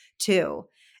too.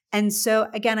 And so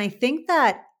again, I think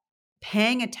that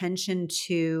paying attention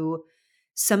to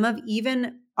some of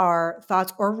even our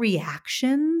thoughts or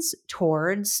reactions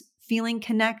towards feeling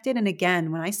connected. And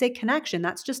again, when I say connection,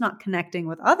 that's just not connecting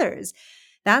with others.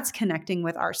 That's connecting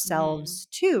with ourselves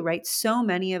too, right? So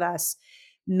many of us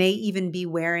may even be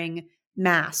wearing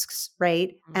masks,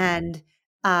 right? And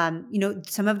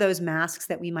some of those masks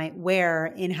that we might wear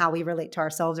in how we relate to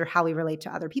ourselves or how we relate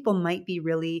to other people might be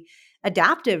really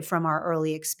adaptive from our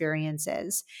early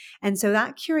experiences. And so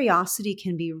that curiosity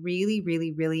can be really,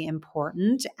 really, really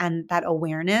important. And that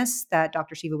awareness that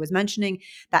Dr. Shiva was mentioning,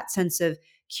 that sense of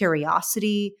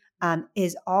curiosity,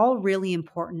 is all really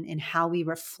important in how we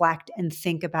reflect and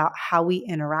think about how we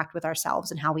interact with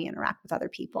ourselves and how we interact with other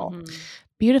people.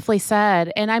 Beautifully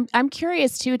said. And I'm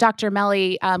curious too, Dr.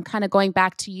 Melly, kind of going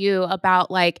back to you about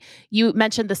like you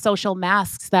mentioned the social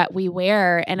masks that we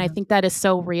wear. And I think that is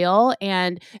so real.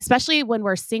 And especially when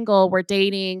we're single, we're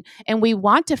dating, and we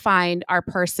want to find our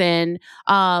person.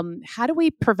 How do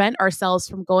we prevent ourselves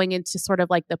from going into sort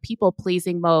of like the people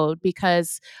pleasing mode?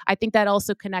 Because I think that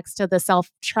also connects to the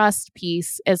self-trust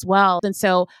piece as well. And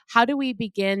so how do we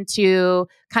begin to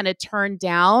kind of turn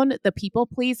down the people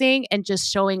pleasing and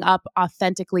just showing up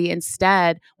authentically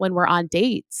instead when we're on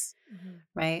dates?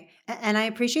 Right. And I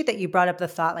appreciate that you brought up the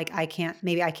thought, like,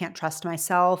 maybe I can't trust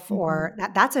myself, or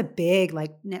that's a big,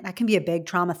 like, that can be a big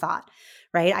trauma thought,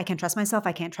 right? I can't trust myself.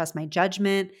 I can't trust my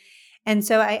judgment. And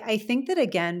so I think that,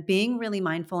 again, being really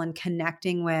mindful and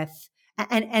connecting with,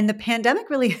 and the pandemic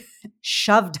really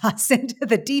shoved us into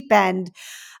the deep end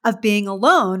of being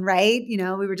alone, right? You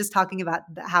know, we were just talking about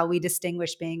how we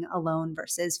distinguish being alone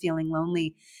versus feeling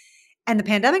lonely. And the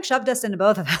pandemic shoved us into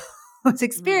both of those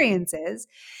experiences.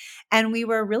 And we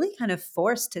were really kind of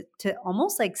forced to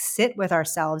almost like sit with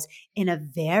ourselves in a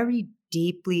very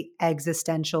deeply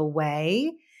existential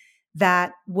way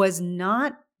that was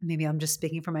not, maybe I'm just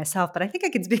speaking for myself, but I think I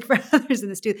can speak for others in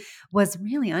this too, was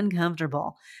really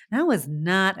uncomfortable. That was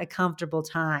not a comfortable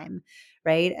time,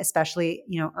 right? Especially,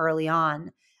 early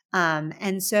on.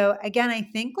 And so again, I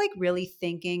think like really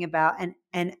thinking about,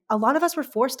 and a lot of us were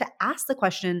forced to ask the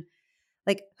question,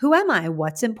 like, who am I?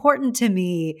 What's important to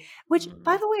me? Which,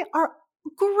 by the way, are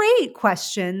great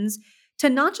questions to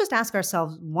not just ask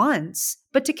ourselves once,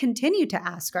 but to continue to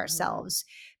ask ourselves,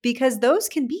 because those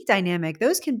can be dynamic.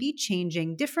 Those can be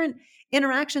changing. Different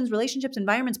interactions, relationships,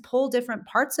 environments pull different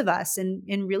parts of us, and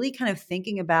really kind of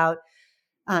thinking about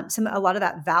a lot of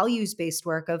that values-based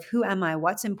work of who am I?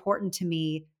 What's important to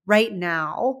me right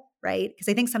now, right?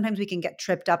 Because I think sometimes we can get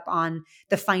tripped up on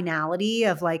the finality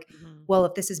of like, well,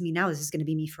 if this is me now, this is going to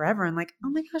be me forever. And like, oh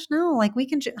my gosh, no, like we're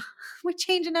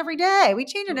changing every day. We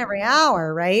change in every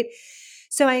hour, right?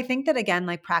 So I think that, again,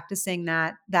 like practicing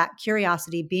that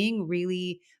curiosity, being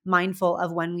really mindful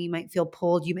of when we might feel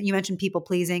pulled. You mentioned people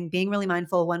pleasing, being really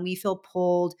mindful of when we feel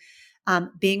pulled.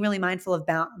 Being really mindful of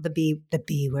the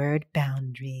B word,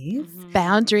 boundaries.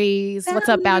 Boundaries. What's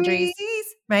up, boundaries?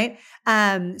 Right.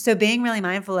 So being really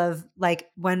mindful of like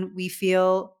when we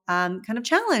feel kind of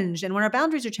challenged, and when our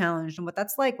boundaries are challenged, and what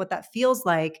that's like, what that feels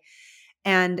like.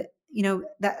 And,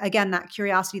 that, again, that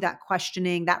curiosity, that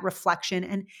questioning, that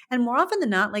reflection, and more often than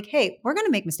not, like, hey, we're going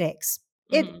to make mistakes.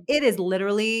 It is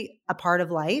literally a part of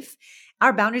life.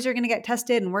 Our boundaries are going to get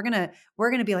tested, and we're going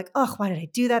to be like, oh, why did I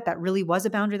do that? That really was a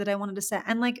boundary that I wanted to set.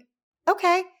 And like,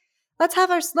 okay,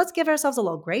 let's give ourselves a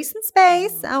little grace and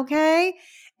space. Okay.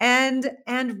 And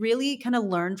really kind of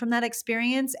learn from that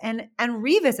experience, and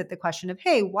revisit the question of,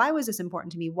 hey, why was this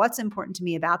important to me? What's important to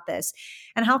me about this?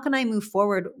 And how can I move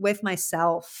forward with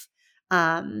myself?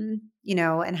 And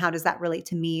how does that relate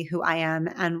to me, who I am,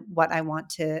 and how I want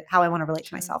to relate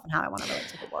to myself, and how I want to relate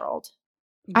to the world.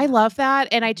 I love that.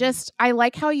 And I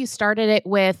like how you started it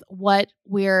with what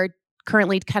we're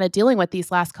currently kind of dealing with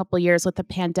these last couple of years with the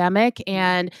pandemic,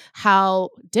 and how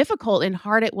difficult and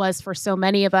hard it was for so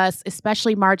many of us,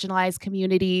 especially marginalized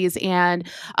communities, and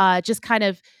just kind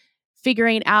of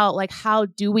figuring out like, how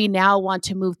do we now want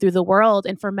to move through the world?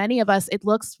 And for many of us, it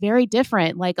looks very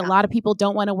different. Like a lot of people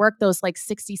don't want to work those like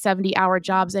 60, 70-hour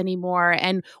jobs anymore.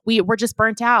 And we're just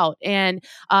burnt out. And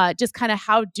just kind of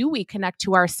how do we connect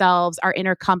to ourselves, our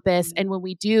inner compass? And when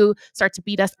we do start to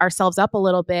beat ourselves up a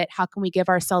little bit, how can we give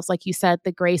ourselves, like you said,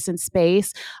 the grace and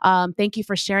space? Thank you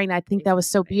for sharing that. I think that was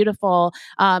so beautiful.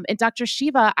 And Dr.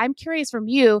 Shiva, I'm curious from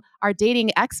you, our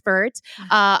dating expert,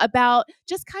 about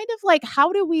just kind of like,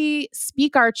 how do we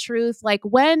speak our truth? Like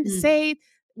when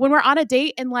we're on a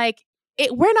date and like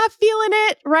we're not feeling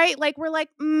it, right? Like we're like,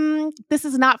 this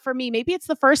is not for me. Maybe it's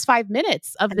the first 5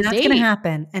 minutes of the date. That's going to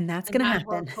happen. And that's going to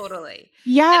happen. Totally.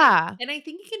 Yeah. And I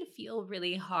think it can feel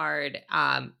really hard.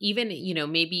 Even,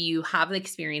 maybe you have the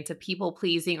experience of people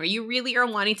pleasing, or you really are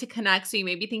wanting to connect. So you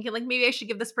may be thinking like, maybe I should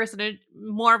give this person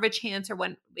more of a chance, or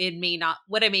what it may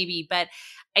be. But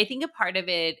I think a part of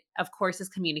it, of course, is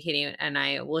communicating, and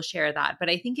I will share that. But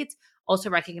I think it's also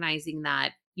recognizing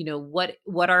that,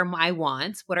 what are my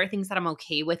wants? What are things that I'm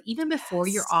okay with even before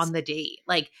you're on the date?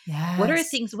 Like, what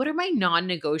are my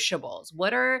non-negotiables?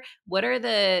 What are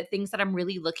the things that I'm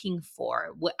really looking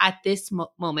for at this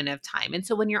moment of time? And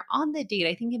so when you're on the date,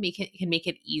 I think it can make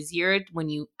it easier when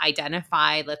you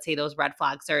identify, let's say, those red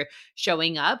flags are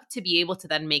showing up, to be able to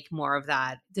then make more of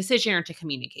that decision or to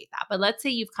communicate that. But let's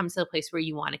say you've come to a place where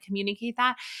you want to communicate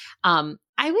that.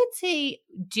 I would say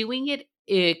doing it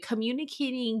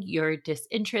communicating your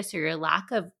disinterest or your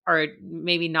lack of, or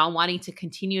maybe not wanting to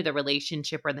continue the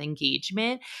relationship or the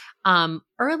engagement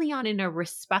early on in a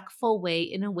respectful way,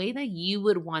 in a way that you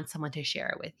would want someone to share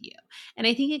it with you. And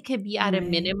I think it could be at a Right.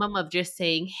 minimum of just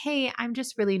saying, hey, I'm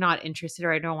just really not interested,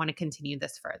 or I don't want to continue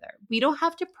this further. We don't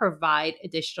have to provide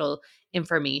additional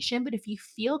information, but if you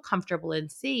feel comfortable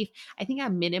and safe, I think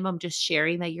at minimum, just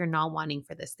sharing that you're not wanting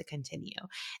for this to continue.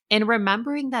 And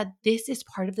remembering that this is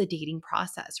part of the dating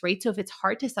process, right? So if it's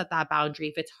hard to set that boundary,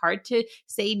 if it's hard to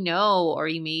say no, or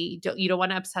you don't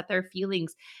want to upset their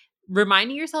feelings,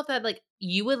 reminding yourself that like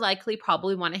you would likely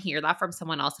probably want to hear that from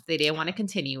someone else if they didn't want to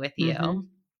continue with you. Mhm.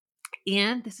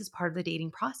 And this is part of the dating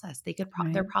process. They're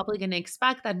Right. probably going to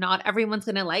expect that not everyone's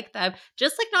going to like them,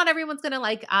 just like not everyone's going to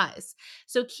like us.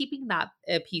 So keeping that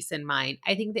piece in mind.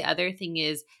 I think the other thing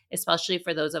is, especially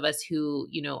for those of us who,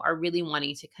 are really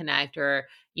wanting to connect, or,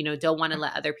 don't want to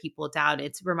let other people down,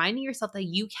 it's reminding yourself that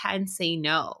you can say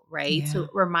no, right? Yeah. So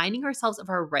reminding ourselves of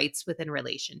our rights within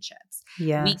relationships. We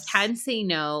Yes. can say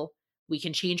no. We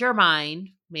can change our mind.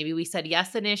 Maybe we said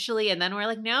yes initially, and then we're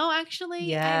like, no,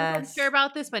 actually, I wasn't sure Yes.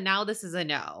 about this, but now this is a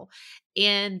no.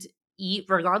 And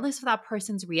regardless of that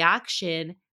person's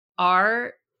reaction,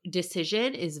 our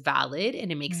decision is valid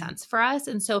and it makes Right. sense for us.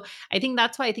 And so I think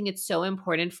that's why I think it's so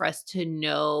important for us to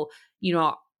know,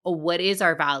 what is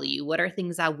our value? What are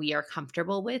things that we are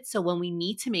comfortable with? So when we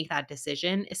need to make that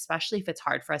decision, especially if it's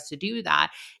hard for us to do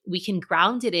that, we can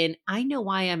ground it in, I know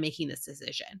why I'm making this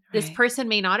decision. This Right. person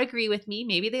may not agree with me.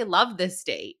 Maybe they love this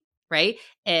date, right?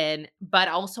 But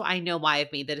also I know why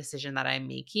I've made the decision that I'm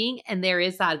making. And there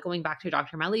is that, going back to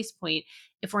Dr. Melly's point,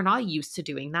 if we're not used to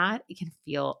doing that, it can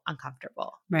feel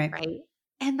uncomfortable, Right. right?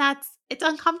 And it's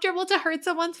uncomfortable to hurt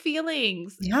someone's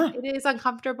feelings. Yeah. It is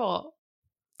uncomfortable.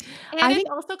 And I it's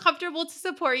think also comfortable to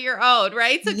support your own,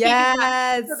 right? So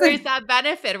Yes. so there's that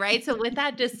benefit, right? So with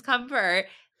that discomfort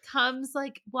comes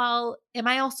like, well, am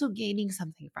I also gaining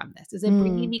something from this? Is it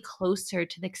bringing me closer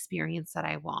to the experience that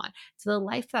I want, to the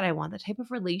life that I want, the type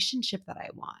of relationship that I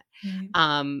want?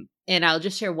 Right. And I'll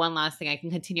just share one last thing. I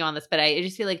can continue on this, but I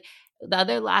just feel like the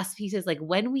other last piece is like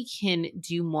when we can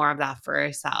do more of that for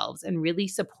ourselves and really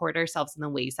support ourselves in the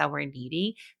ways that we're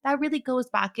needing, that really goes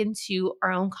back into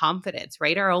our own confidence,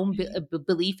 right? Our own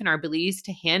belief in our abilities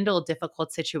to handle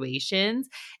difficult situations,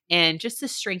 and just to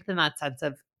strengthen that sense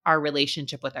of our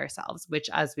relationship with ourselves, which,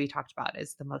 as we talked about,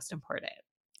 is the most important.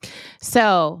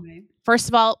 So, Right. first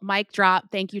of all, mic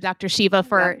drop. Thank you, Dr. Shiva,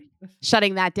 for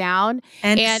shutting that down.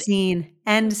 End And scene.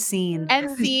 End scene.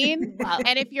 End scene.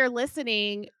 And if you're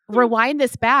listening, rewind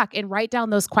this back and write down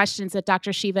those questions that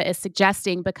Dr. Shiva is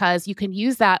suggesting, because you can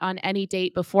use that on any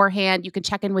date beforehand. You can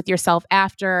check in with yourself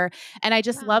after. And I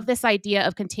just love this idea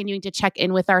of continuing to check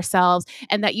in with ourselves,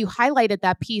 and that you highlighted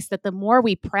that piece, that the more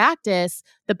we practice,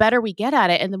 the better we get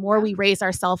at it and the more we raise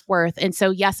our self-worth. And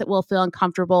so, yes, it will feel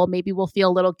uncomfortable. Maybe we'll feel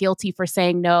a little guilty for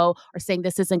saying no or saying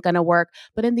this isn't going to work.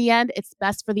 But in the end, it's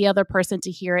best for the other person to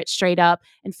hear it straight up.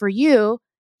 And for you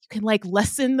can like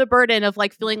lessen the burden of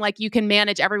like feeling like you can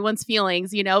manage everyone's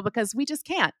feelings, because we just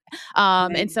can't.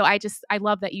 And so I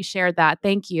love that you shared that.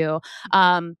 Thank you.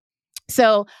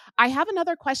 So I have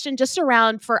another question just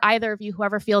around, for either of you,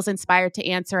 whoever feels inspired to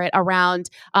answer it, around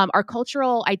our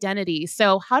cultural identity.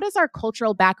 So how does our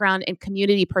cultural background and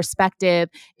community perspective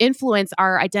influence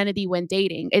our identity when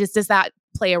dating? Does that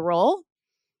play a role?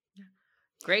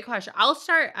 Great question. I'll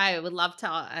start. I would love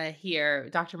to hear,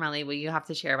 Dr. Melly, what you have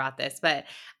to share about this. But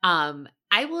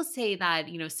I will say that,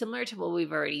 similar to what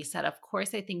we've already said, of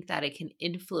course, I think that it can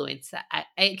influence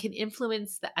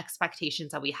the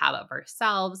expectations that we have of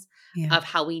ourselves, of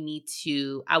how we need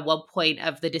to, at what point,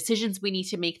 of the decisions we need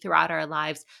to make throughout our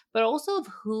lives, but also of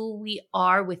who we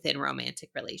are within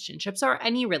romantic relationships or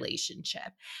any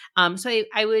relationship. So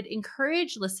I would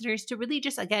encourage listeners to really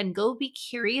just, again, go be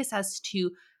curious as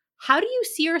to, how do you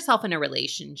see yourself in a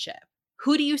relationship?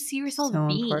 Who do you see yourself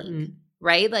being? Important.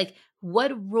 Right? Like,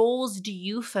 what roles do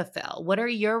you fulfill? What are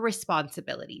your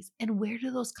responsibilities? And where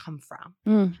do those come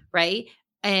from? Right?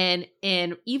 And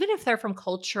even if they're from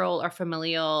cultural or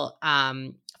familial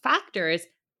factors,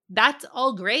 that's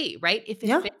all great, right? If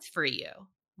it fits for you.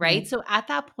 Right. So at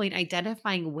that point,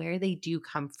 identifying where they do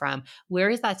come from, where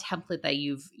is that template that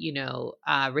you've,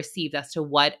 received as to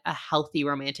what a healthy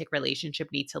romantic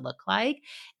relationship needs to look like,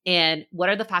 and what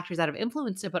are the factors that have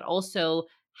influenced it, but also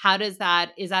how is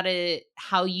that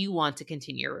how you want to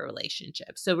continue your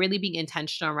relationship? So really being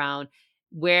intentional around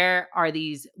what are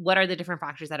the different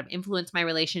factors that have influenced my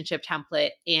relationship template,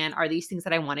 and are these things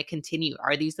that I want to continue?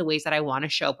 Are these the ways that I want to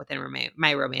show up within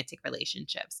my romantic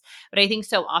relationships? But I think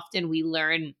so often we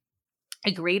learn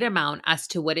a great amount as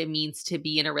to what it means to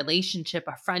be in a relationship,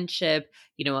 a friendship,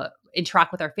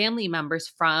 interact with our family members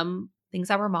from things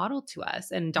that were modeled to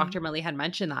us. And Dr. Melly had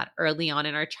mentioned that early on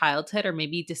in our childhood, or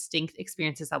maybe distinct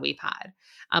experiences that we've had.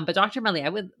 But Dr. Melly, I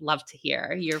would love to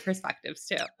hear your perspectives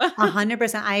too.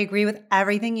 100%. I agree with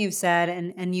everything you've said.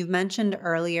 And you've mentioned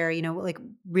earlier, like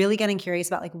really getting curious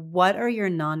about like, what are your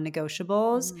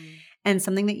non-negotiables? And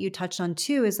something that you touched on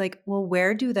too is like, well,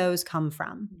 where do those come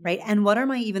from? Right. And what are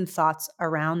my even thoughts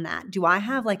around that? Do I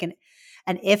have like an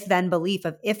if then belief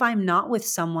of if I'm not with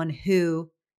someone who ...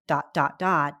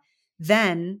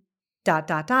 then ...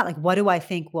 like, what do I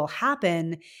think will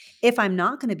happen if I'm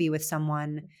not going to be with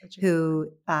someone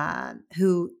who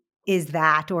is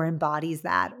that or embodies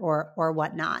that or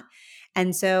whatnot?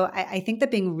 And so I think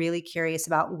that being really curious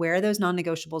about where those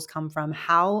non-negotiables come from,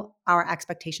 how our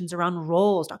expectations around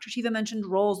roles, Dr. Shiva mentioned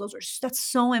roles, that's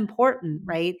so important,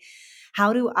 right?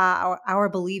 How do our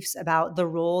beliefs about the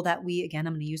role that we, again,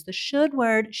 I'm going to use the should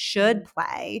word, should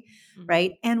play,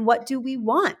 right? And what do we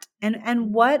want?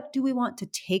 And what do we want to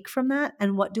take from that?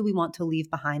 And what do we want to leave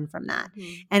behind from that?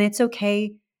 And it's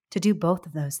okay to do both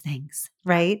of those things,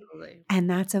 right? Absolutely. And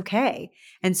that's okay.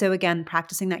 And so again,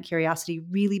 practicing that curiosity,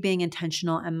 really being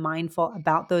intentional and mindful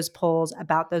about those polls,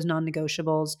 about those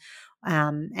non-negotiables,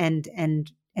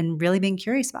 and really being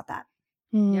curious about that.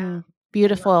 Yeah.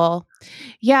 Beautiful.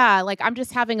 Yeah. Like I'm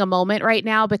just having a moment right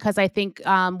now because I think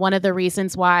one of the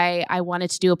reasons why I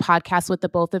wanted to do a podcast with the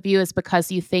both of you is because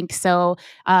you think so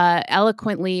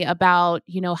eloquently about,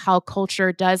 how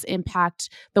culture does impact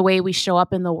the way we show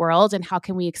up in the world and how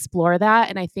can we explore that.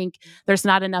 And I think there's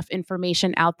not enough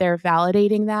information out there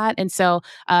validating that. And so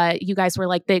you guys were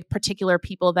like the particular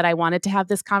people that I wanted to have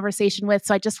this conversation with.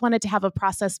 So I just wanted to have a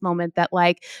process moment that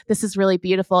like, this is really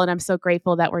beautiful. And I'm so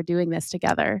grateful that we're doing this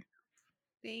together.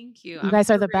 Thank you. You guys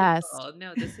are the best.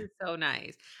 No, this is so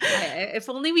nice. If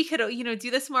only we could, do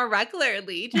this more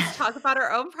regularly. Just talk about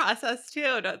our own process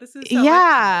too. No, this is so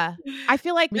Yeah. much fun. I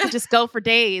feel like we could just go for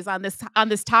days on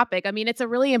this topic. I mean, it's a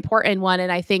really important one,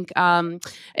 and I think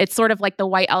it's sort of like the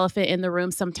white elephant in the room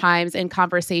sometimes in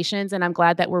conversations. And I'm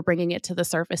glad that we're bringing it to the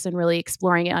surface and really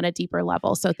exploring it on a deeper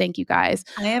level. So thank you guys.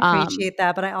 I appreciate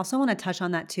that, but I also want to touch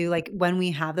on that too. Like when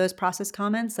we have those process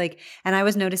comments, like, and I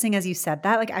was noticing as you said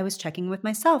that, like I was checking with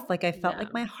myself, like I felt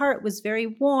like my heart was very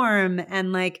warm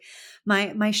and like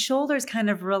my shoulders kind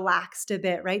of relaxed a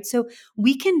bit, right? So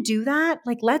we can do that.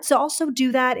 Like, let's also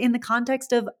do that in the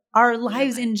context of our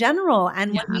lives in general.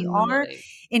 And when we are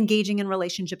engaging in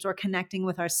relationships or connecting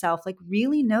with ourselves, like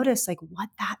really notice like what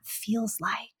that feels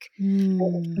like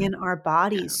in our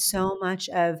bodies. So much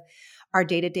of our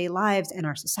day-to-day lives and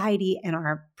our society and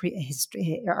our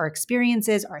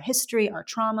experiences, our history, our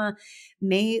trauma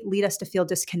may lead us to feel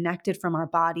disconnected from our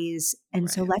bodies.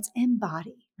 And so let's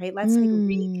embody, right? Let's like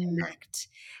reconnect,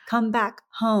 come back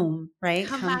home, right?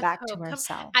 Come back to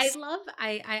ourselves.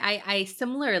 I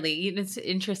similarly, it's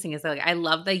interesting is that like, I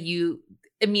love that you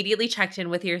immediately checked in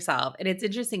with yourself. And it's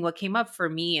interesting what came up for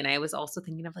me. And I was also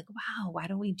thinking of like, wow, why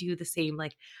don't we do the same?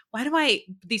 Like,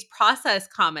 these process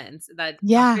comments that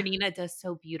Dr. Nina does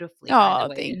so beautifully, by the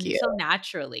way, thank you. so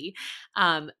naturally.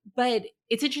 But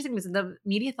it's interesting because the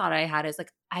immediate thought I had is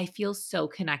like, I feel so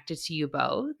connected to you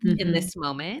both in this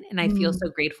moment. And I feel so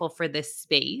grateful for this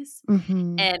space.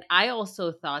 And I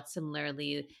also thought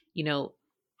similarly,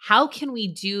 how can we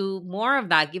do more of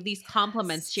that? Give these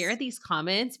compliments, share these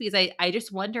comments, because I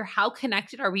just wonder how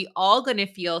connected are we all going to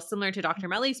feel, similar to Dr.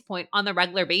 Melly's point, on the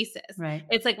regular basis. Right.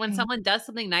 It's like when someone does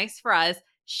something nice for us,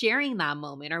 sharing that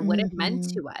moment or what it meant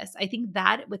to us. I think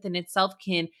that within itself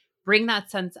can bring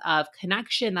that sense of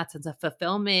connection, that sense of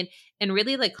fulfillment, and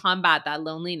really like combat that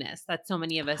loneliness that so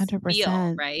many of us 100%.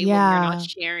 feel, right? Yeah. When we're not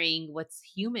sharing what's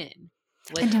human.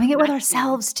 And doing it with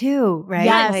ourselves too, right?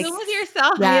 Yes, like, do it with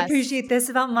yourself. I appreciate this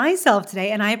about myself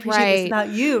today. And I appreciate this about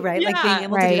you, right? Like being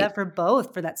able to do that for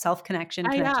both, for that self-connection,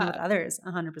 connection with others.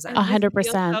 100%.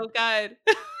 100%. So good.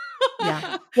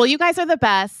 Yeah. Well, you guys are the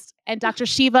best. And Dr.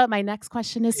 Shiva, my next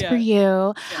question is for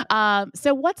you.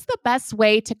 So what's the best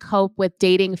way to cope with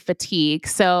dating fatigue?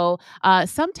 So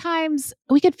sometimes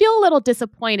we can feel a little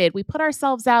disappointed. We put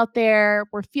ourselves out there.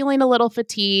 We're feeling a little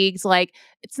fatigued. Like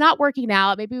it's not working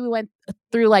out. Maybe we went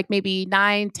through like maybe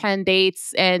 9-10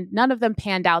 dates and none of them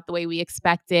panned out the way we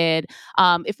expected.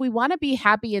 If we want to be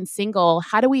happy and single,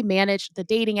 how do we manage the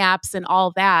dating apps and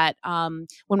all that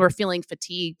when we're feeling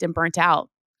fatigued and burnt out?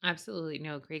 Absolutely.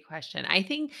 No, great question. I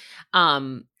think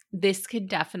This could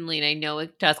definitely, and I know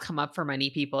it does come up for many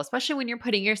people, especially when you're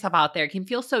putting yourself out there, it can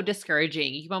feel so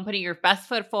discouraging. You keep on putting your best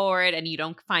foot forward and you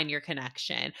don't find your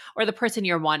connection or the person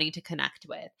you're wanting to connect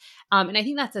with. And I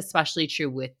think that's especially true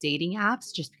with dating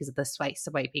apps just because of the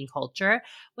swiping culture.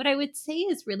 What I would say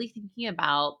is really thinking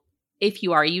about, if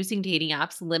you are using dating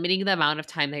apps, limiting the amount of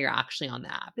time that you're actually on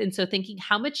the app. And so thinking,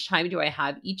 how much time do I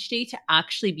have each day to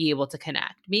actually be able to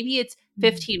connect? Maybe it's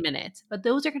 15 minutes, but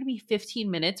those are going to be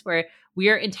 15 minutes where we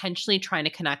are intentionally trying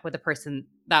to connect with the person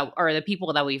that, or the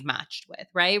people that we've matched with,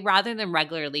 right? Rather than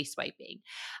regularly swiping.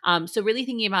 So really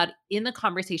thinking about in the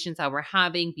conversations that we're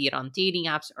having, be it on dating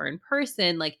apps or in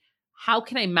person, like, how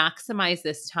can I maximize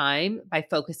this time by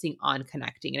focusing on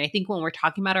connecting? And I think when we're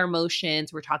talking about our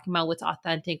emotions, we're talking about what's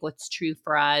authentic, what's true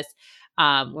for us,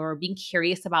 when we're being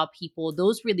curious about people,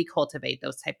 those really cultivate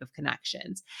those type of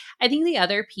connections. I think the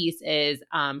other piece is,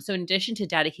 so in addition to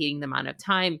dedicating the amount of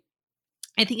time,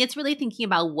 I think it's really thinking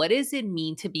about what does it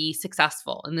mean to be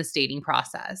successful in this dating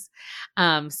process.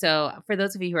 So for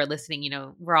those of you who are listening,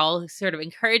 we're all sort of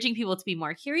encouraging people to be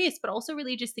more curious, but also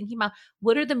really just thinking about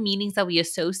what are the meanings that we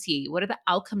associate? What are the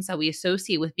outcomes that we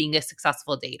associate with being a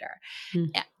successful dater?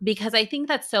 Because I think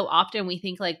that so often we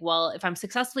think like, well, if I'm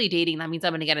successfully dating, that means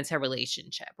I'm going to get into a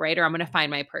relationship, right? Or I'm going to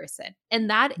find my person. And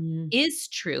that is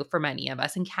true for many of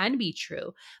us and can be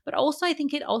true. But also, I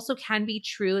think it also can be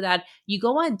true that you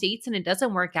go on dates and it doesn't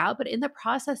work out, but in the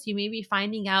process, you may be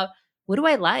finding out, what do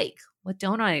I like? What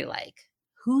don't I like?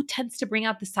 Who tends to bring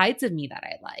out the sides of me that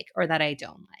I like or that I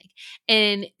don't like?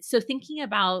 And so thinking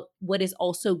about what is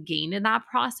also gained in that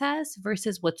process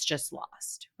versus what's just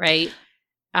lost, right?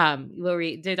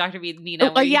 Did Dr.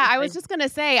 Nina? Yeah, I was just going to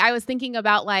say, I was thinking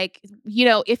about like,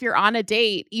 if you're on a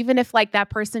date, even if like that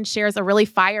person shares a really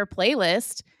fire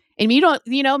playlist and you don't,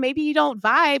 maybe you don't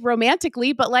vibe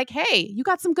romantically, but like, hey, you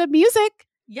got some good music.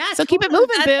 Yeah. So keep it moving,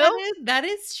 boo. That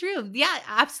is true. Yeah,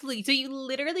 absolutely. So you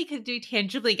literally could do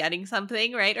tangibly getting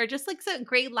something, right? Or just like some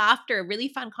great laughter, really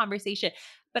fun conversation.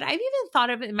 But I've even thought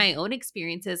of it in my own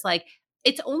experiences, like,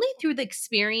 it's only through the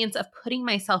experience of putting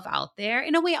myself out there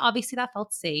in a way, obviously that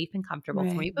felt safe and comfortable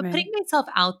for me, but putting myself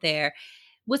out there,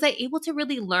 was I able to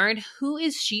really learn who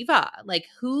is Shiva? Like,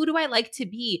 who do I like to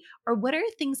be? Or what are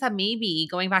things that maybe,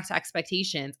 going back to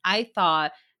expectations, I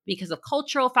thought because of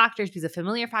cultural factors, because of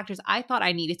familiar factors, I thought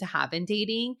I needed to have in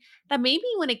dating, that maybe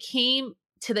when it came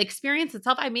to the experience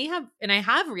itself, I may have, and I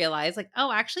have realized like,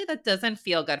 oh, actually that doesn't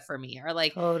feel good for me. Or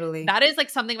like, totally, that is like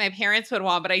something my parents would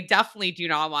want, but I definitely do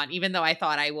not want, even though I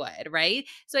thought I would. Right.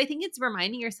 So I think it's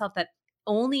reminding yourself that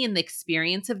only in the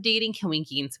experience of dating can we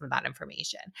gain some of that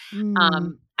information.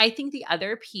 I think the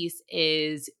other piece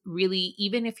is really,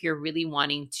 even if you're really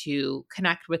wanting to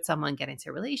connect with someone, get into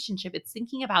a relationship, it's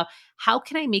thinking about how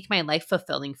can I make my life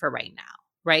fulfilling for right now?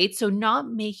 Right. So not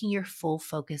making your full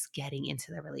focus getting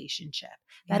into the relationship.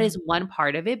 That is one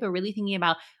part of it, but really thinking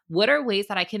about what are ways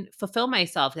that I can fulfill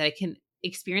myself, that I can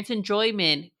experience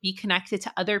enjoyment, be connected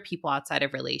to other people outside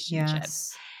of relationships.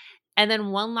 Yes. And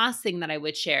then one last thing that I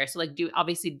would share. So like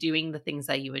obviously doing the things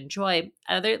that you enjoy.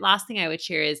 Another last thing I would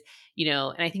share is,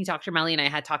 and I think Dr. Melly and I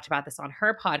had talked about this on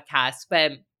her podcast,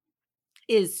 but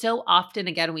is so often,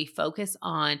 again, we focus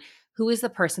on who is the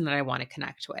person that I want to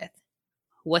connect with?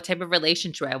 What type of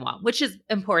relationship I want, which is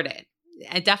important.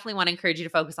 I definitely want to encourage you to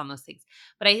focus on those things.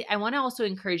 But I want to also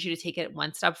encourage you to take it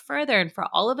one step further and for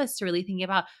all of us to really think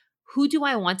about, who do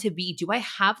I want to be? Do I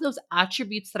have those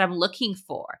attributes that I'm looking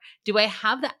for? Do I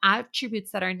have the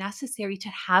attributes that are necessary to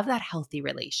have that healthy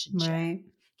relationship? Right.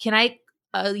 Can I,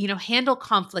 handle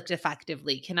conflict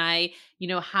effectively? Can I,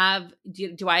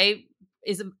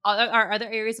 are other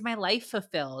areas of my life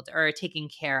fulfilled or taken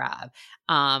care of?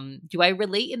 Do I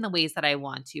relate in the ways that I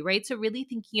want to? Right. So really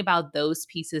thinking about those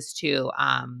pieces too.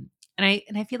 And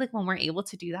I feel like when we're able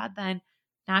to do that, then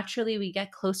naturally we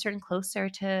get closer and closer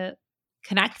to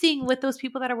connecting with those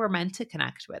people that we're meant to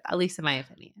connect with, at least in my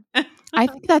opinion. I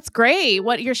think that's great.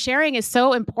 What you're sharing is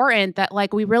so important that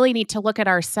like we really need to look at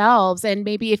ourselves. And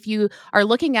maybe if you are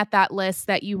looking at that list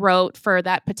that you wrote for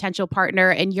that potential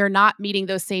partner and you're not meeting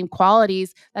those same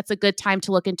qualities, that's a good time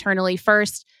to look internally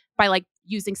first by like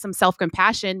using some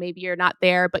self-compassion. Maybe you're not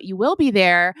there, but you will be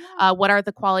there. What are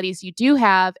the qualities you do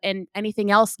have, and anything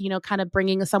else, kind of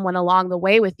bringing someone along the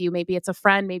way with you. Maybe it's a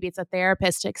friend, maybe it's a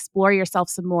therapist, to explore yourself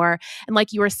some more. And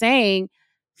like you were saying,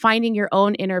 finding your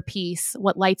own inner peace,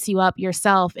 what lights you up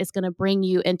yourself, is going to bring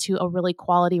you into a really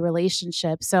quality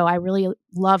relationship. So I really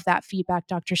love that feedback,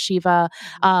 Dr. Shiva.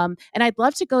 And I'd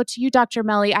love to go to you, Dr.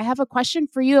 Melly. I have a question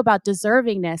for you about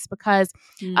deservingness because,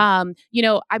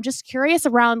 I'm just curious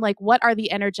around like, what are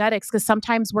the energetics? Because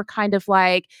sometimes we're kind of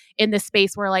like in this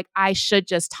space where like, I should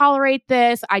just tolerate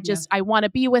this. I want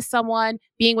to be with someone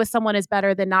being with someone is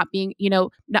better than not being,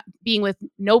 not being with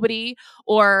nobody.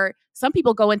 Or some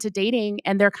people go into dating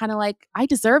and they're kind of like, I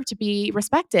deserve to be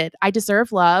respected. I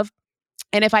deserve love.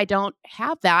 And if I don't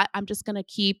have that, I'm just going to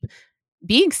keep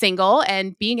being single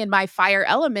and being in my fire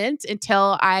element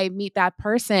until I meet that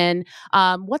person.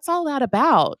 What's all that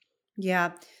about?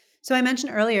 Yeah. So I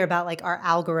mentioned earlier about like our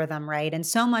algorithm, right? And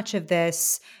so much of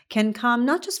this can come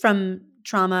not just from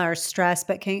trauma or stress,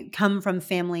 but can come from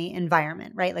family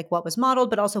environment, right? Like what was modeled,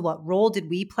 but also what role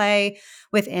did we play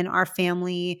within our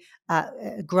family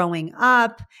growing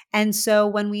up? And so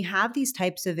when we have these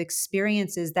types of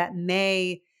experiences that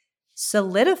may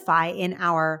solidify in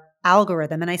our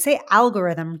algorithm, and I say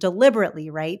algorithm deliberately,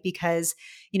 right? Because,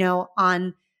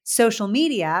 on social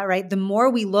media, right? The more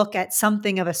we look at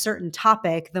something of a certain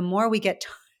topic, the more we get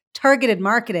targeted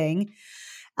marketing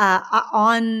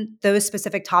on those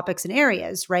specific topics and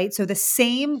areas, right? So the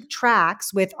same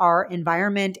tracks with our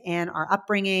environment and our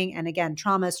upbringing, and again,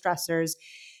 trauma, stressors,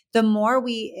 the more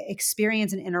we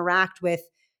experience and interact with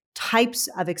types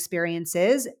of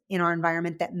experiences in our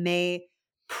environment that may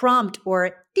prompt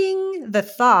or ding the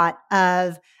thought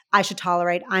of, I should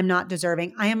tolerate, I'm not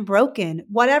deserving, I am broken,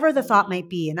 whatever the thought might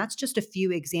be. And that's just a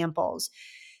few examples.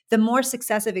 The more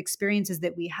successive experiences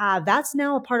that we have, that's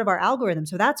now a part of our algorithm.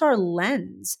 So that's our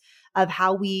lens of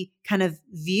how we kind of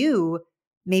view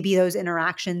maybe those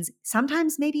interactions,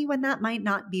 sometimes maybe when that might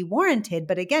not be warranted.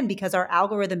 But again, because our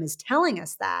algorithm is telling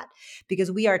us that, because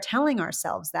we are telling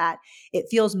ourselves that, it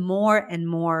feels more and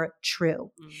more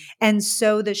true. And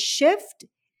so the shift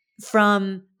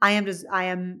from I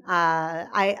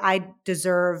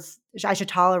deserve, I should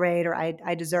tolerate, or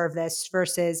I deserve this,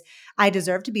 versus I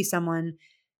deserve to be someone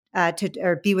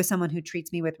or be with someone who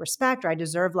treats me with respect, or I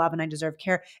deserve love and I deserve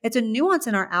care. It's a nuance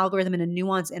in our algorithm and a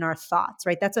nuance in our thoughts,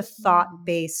 right? That's a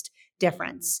thought-based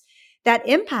difference that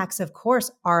impacts, of course,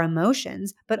 our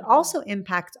emotions, but also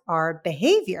impacts our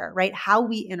behavior, right? How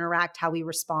we interact, how we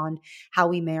respond, how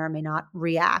we may or may not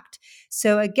react.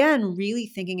 So again, really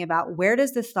thinking about, where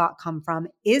does this thought come from?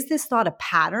 Is this thought a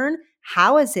pattern?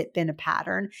 How has it been a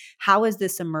pattern? How has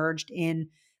this emerged in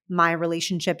my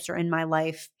relationships or in my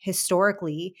life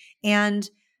historically? And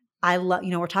I love,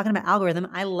 we're talking about algorithm.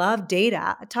 I love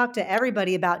data. I talk to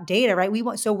everybody about data, right?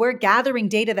 So we're gathering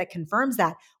data that confirms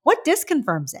that. What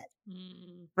disconfirms it?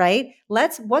 Right?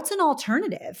 What's an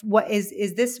alternative? What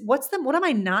am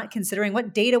I not considering?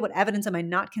 What data, what evidence am I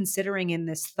not considering in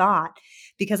this thought?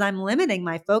 Because I'm limiting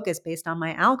my focus based on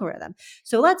my algorithm.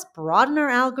 So let's broaden our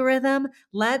algorithm.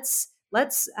 Let's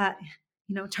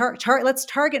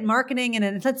target marketing,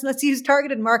 and let's use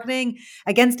targeted marketing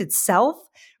against itself,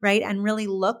 right? And really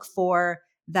look for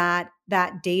that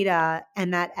data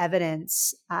and that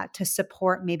evidence to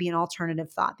support maybe an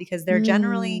alternative thought, because there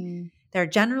generally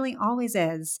always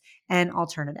is an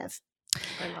alternative.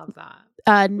 I love that.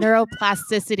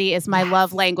 Neuroplasticity is my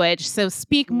love language. So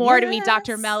speak more to me,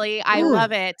 Dr. Melly. I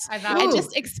love it. And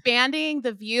just expanding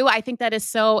the view, I think that is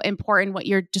so important, what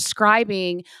you're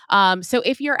describing. So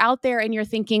if you're out there and you're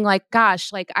thinking like,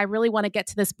 gosh, like I really want to get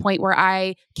to this point where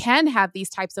I can have these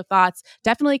types of thoughts,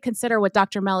 definitely consider what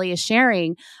Dr. Melly is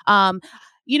sharing.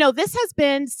 This has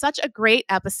been such a great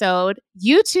episode.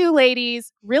 You two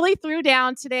ladies really threw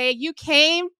down today. You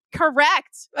came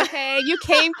correct. Okay. You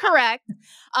came correct.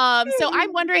 So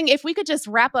I'm wondering if we could just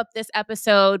wrap up this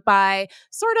episode by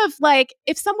sort of like,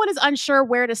 if someone is unsure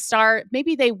where to start,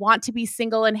 maybe they want to be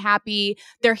single and happy,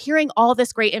 they're hearing all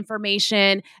this great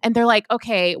information and they're like,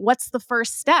 okay, what's the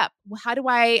first step? How do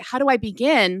I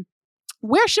begin?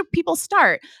 Where should people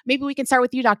start? Maybe we can start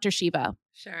with you, Dr. Shiva.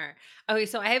 Sure. Okay,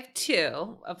 so I have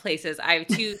two places. I have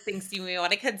two things you may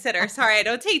want to consider. Sorry, I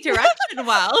don't take direction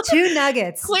well. Two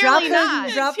nuggets. Clearly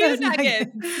not. Drop two those nuggets.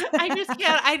 I just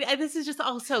can't. This is just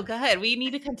all so good. We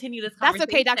need to continue this conversation.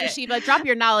 That's okay, Dr. Shiva. Drop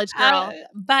your knowledge, girl.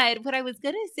 But what I was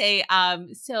going to say,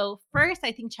 so first,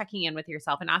 I think checking in with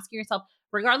yourself and asking yourself,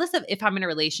 regardless of if I'm in a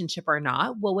relationship or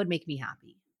not, what would make me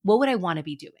happy? What would I want to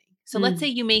be doing? So let's say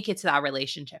you make it to that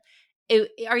relationship.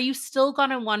 Are you still going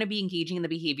to want to be engaging in the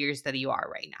behaviors that you are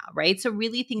right now, right? So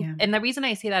really think, and the reason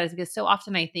I say that is because so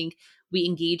often I think we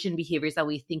engage in behaviors that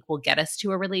we think will get us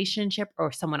to a relationship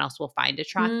or someone else will find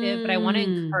attractive. But I want to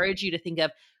encourage you to think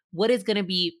of what is going to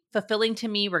be fulfilling to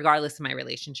me regardless of my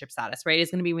relationship status, right?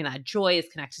 It's going to be when that joy is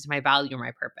connected to my value or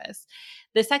my purpose.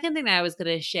 The second thing that I was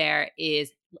going to share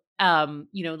is,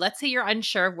 let's say you're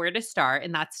unsure of where to start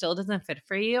and that still doesn't fit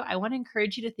for you. I want to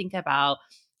encourage you to think about,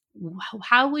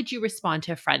 how would you respond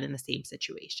to a friend in the same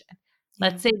situation?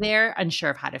 Let's say they're unsure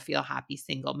of how to feel happy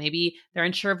single. Maybe they're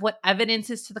unsure of what evidence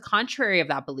is to the contrary of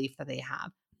that belief that they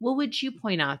have. what would you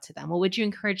point out to them? What would you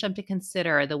encourage them to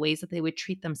consider, the ways that they would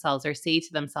treat themselves or say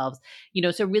to themselves?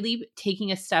 So really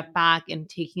taking a step back and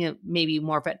taking a maybe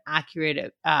more of an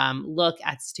accurate look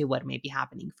as to what may be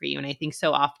happening for you. And I think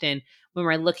so often when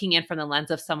we're looking in from the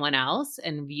lens of someone else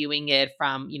and viewing it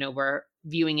from, we're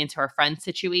viewing into our friend's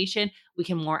situation, we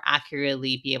can more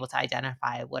accurately be able to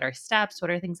identify what are steps,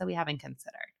 what are things that we haven't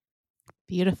considered.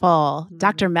 Beautiful.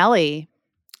 Dr. Melly.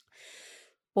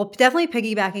 Well, definitely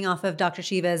piggybacking off of Dr.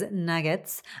 Shiva's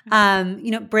nuggets,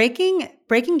 breaking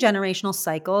generational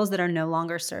cycles that are no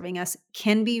longer serving us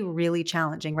can be really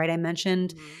challenging, right? You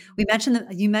mentioned,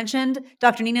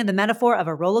 Dr. Nina, the metaphor of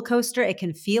a roller coaster. It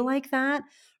can feel like that,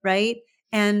 right?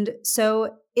 And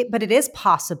so, but it is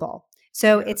possible.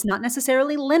 So it's not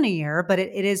necessarily linear, but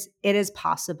it is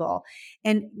possible.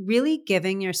 And really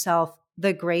giving yourself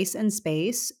the grace and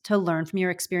space to learn from your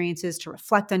experiences, to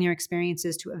reflect on your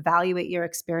experiences, to evaluate your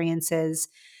experiences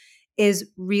is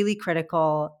really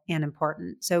critical and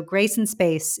important. So grace and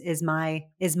space is my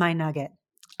nugget.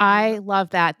 I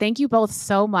love that. Thank you both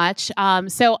so much.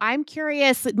 So I'm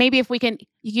curious, maybe if you can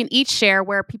each share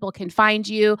where people can find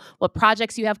you, what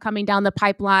projects you have coming down the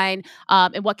pipeline,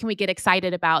 and what can we get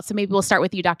excited about. So maybe we'll start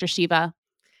with you, Dr. Shiva.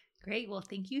 Great. Well,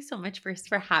 thank you so much first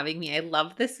for having me. I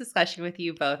love this discussion with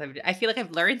you both. I feel like I've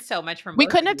learned so much from We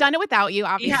both couldn't of have you. done it without you,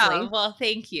 obviously. Yeah, well,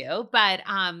 thank you. But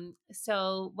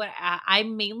so what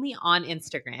I'm mainly on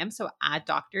Instagram, so at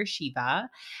Dr. Shiva,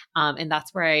 and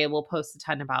that's where I will post a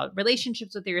ton about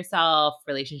relationships with yourself,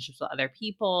 relationships with other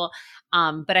people.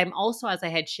 But I'm also, as I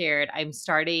had shared, I've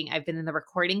been in the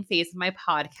recording phase of my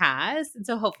podcast, and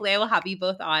so hopefully I will have you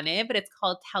both on it. But it's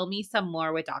called Tell Me Some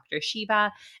More with Dr.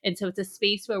 Shiva, and so it's a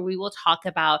space where we will talk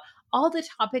about all the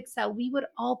topics that we would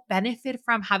all benefit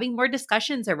from having more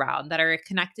discussions around that are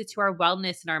connected to our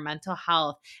wellness and our mental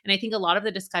health. And I think a lot of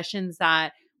the discussions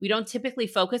that we don't typically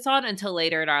focus on until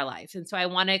later in our life. And so I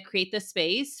want to create this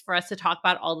space for us to talk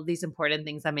about all of these important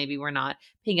things that maybe we're not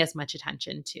paying as much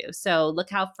attention to. So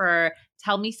look out for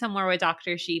Tell Me Some More with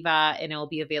Dr. Shiva, and it will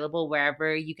be available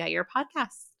wherever you get your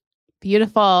podcasts.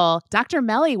 Beautiful. Dr.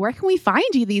 Melly, where can we find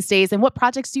you these days, and what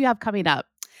projects do you have coming up?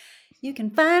 You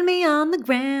can find me on the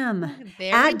gram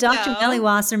at Dr. Melly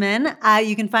Wasserman.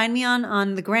 You can find me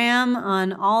on the gram,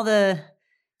 on all the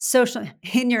social,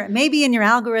 maybe in your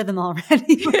algorithm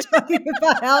already. We're talking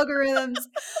about algorithms.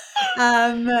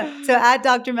 So at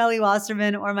Dr. Melly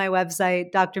Wasserman or my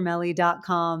website,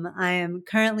 drmelly.com. I am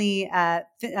currently at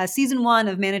season 1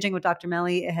 of Managing with Dr.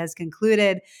 Melly. It has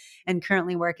concluded and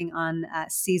currently working on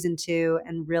season 2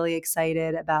 and really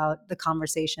excited about the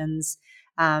conversations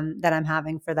that I'm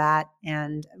having for that,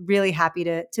 and really happy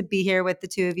to be here with the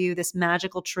two of you. This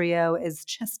magical trio is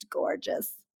just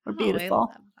gorgeous. We're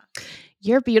beautiful.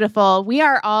 You're beautiful. We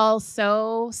are all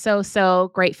so, so,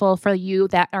 so grateful for you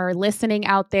that are listening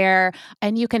out there.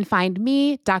 And you can find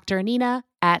me, Dr. Nina,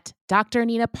 at Dr.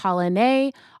 Nina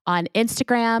Paulinet on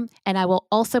Instagram. And I will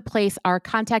also place our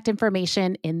contact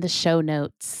information in the show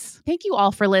notes. Thank you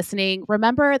all for listening.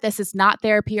 Remember, this is not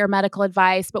therapy or medical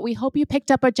advice, but we hope you picked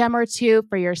up a gem or two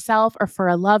for yourself or for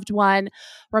a loved one.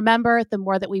 Remember, the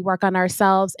more that we work on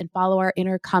ourselves and follow our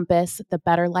inner compass, the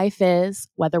better life is,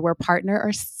 whether we're partner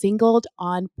or singled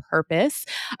on purpose.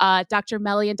 Dr.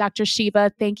 Melly and Dr.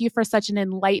 Shiva, thank you for such an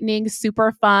enlightening,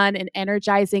 super fun, and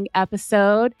energizing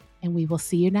episode. And we will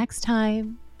see you next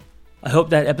time. I hope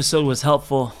that episode was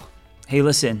helpful. Hey,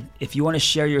 listen, if you want to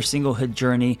share your singlehood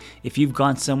journey, if you've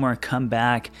gone somewhere and come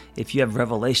back, if you have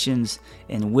revelations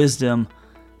and wisdom,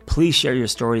 please share your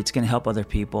story. It's going to help other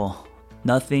people.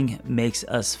 Nothing makes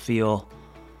us feel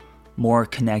more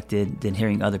connected than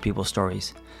hearing other people's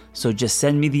stories. So just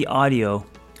send me the audio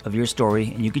of your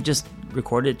story, and you can just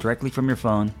record it directly from your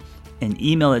phone and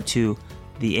email it to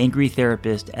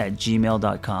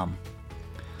theangrytherapist@gmail.com.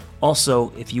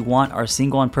 Also, if you want our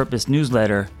Single on Purpose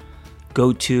newsletter,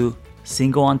 go to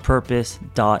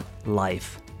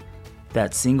singleonpurpose.life.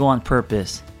 That's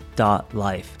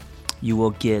singleonpurpose.life. You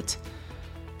will get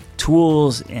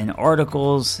tools and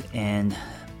articles and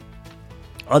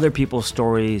other people's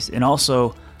stories, and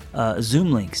also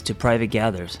Zoom links to private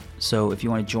gathers. So if you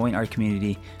want to join our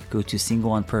community, go to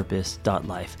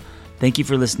singleonpurpose.life. Thank you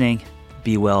for listening.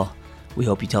 Be well. We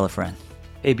hope you tell a friend.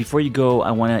 Hey, before you go, I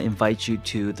want to invite you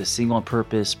to the Single on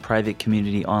Purpose private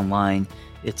community online.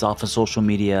 It's off of social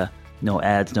media. No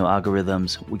ads, no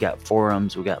algorithms. We got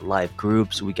forums, we got live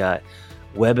groups, we got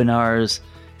webinars,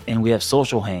 and we have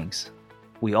social hangs.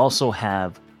 We also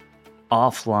have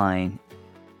offline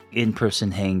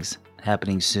in-person hangs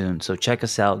happening soon. So check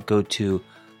us out. Go to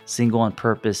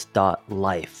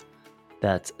singleonpurpose.life.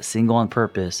 That's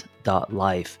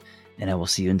singleonpurpose.life, and I will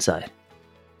see you inside.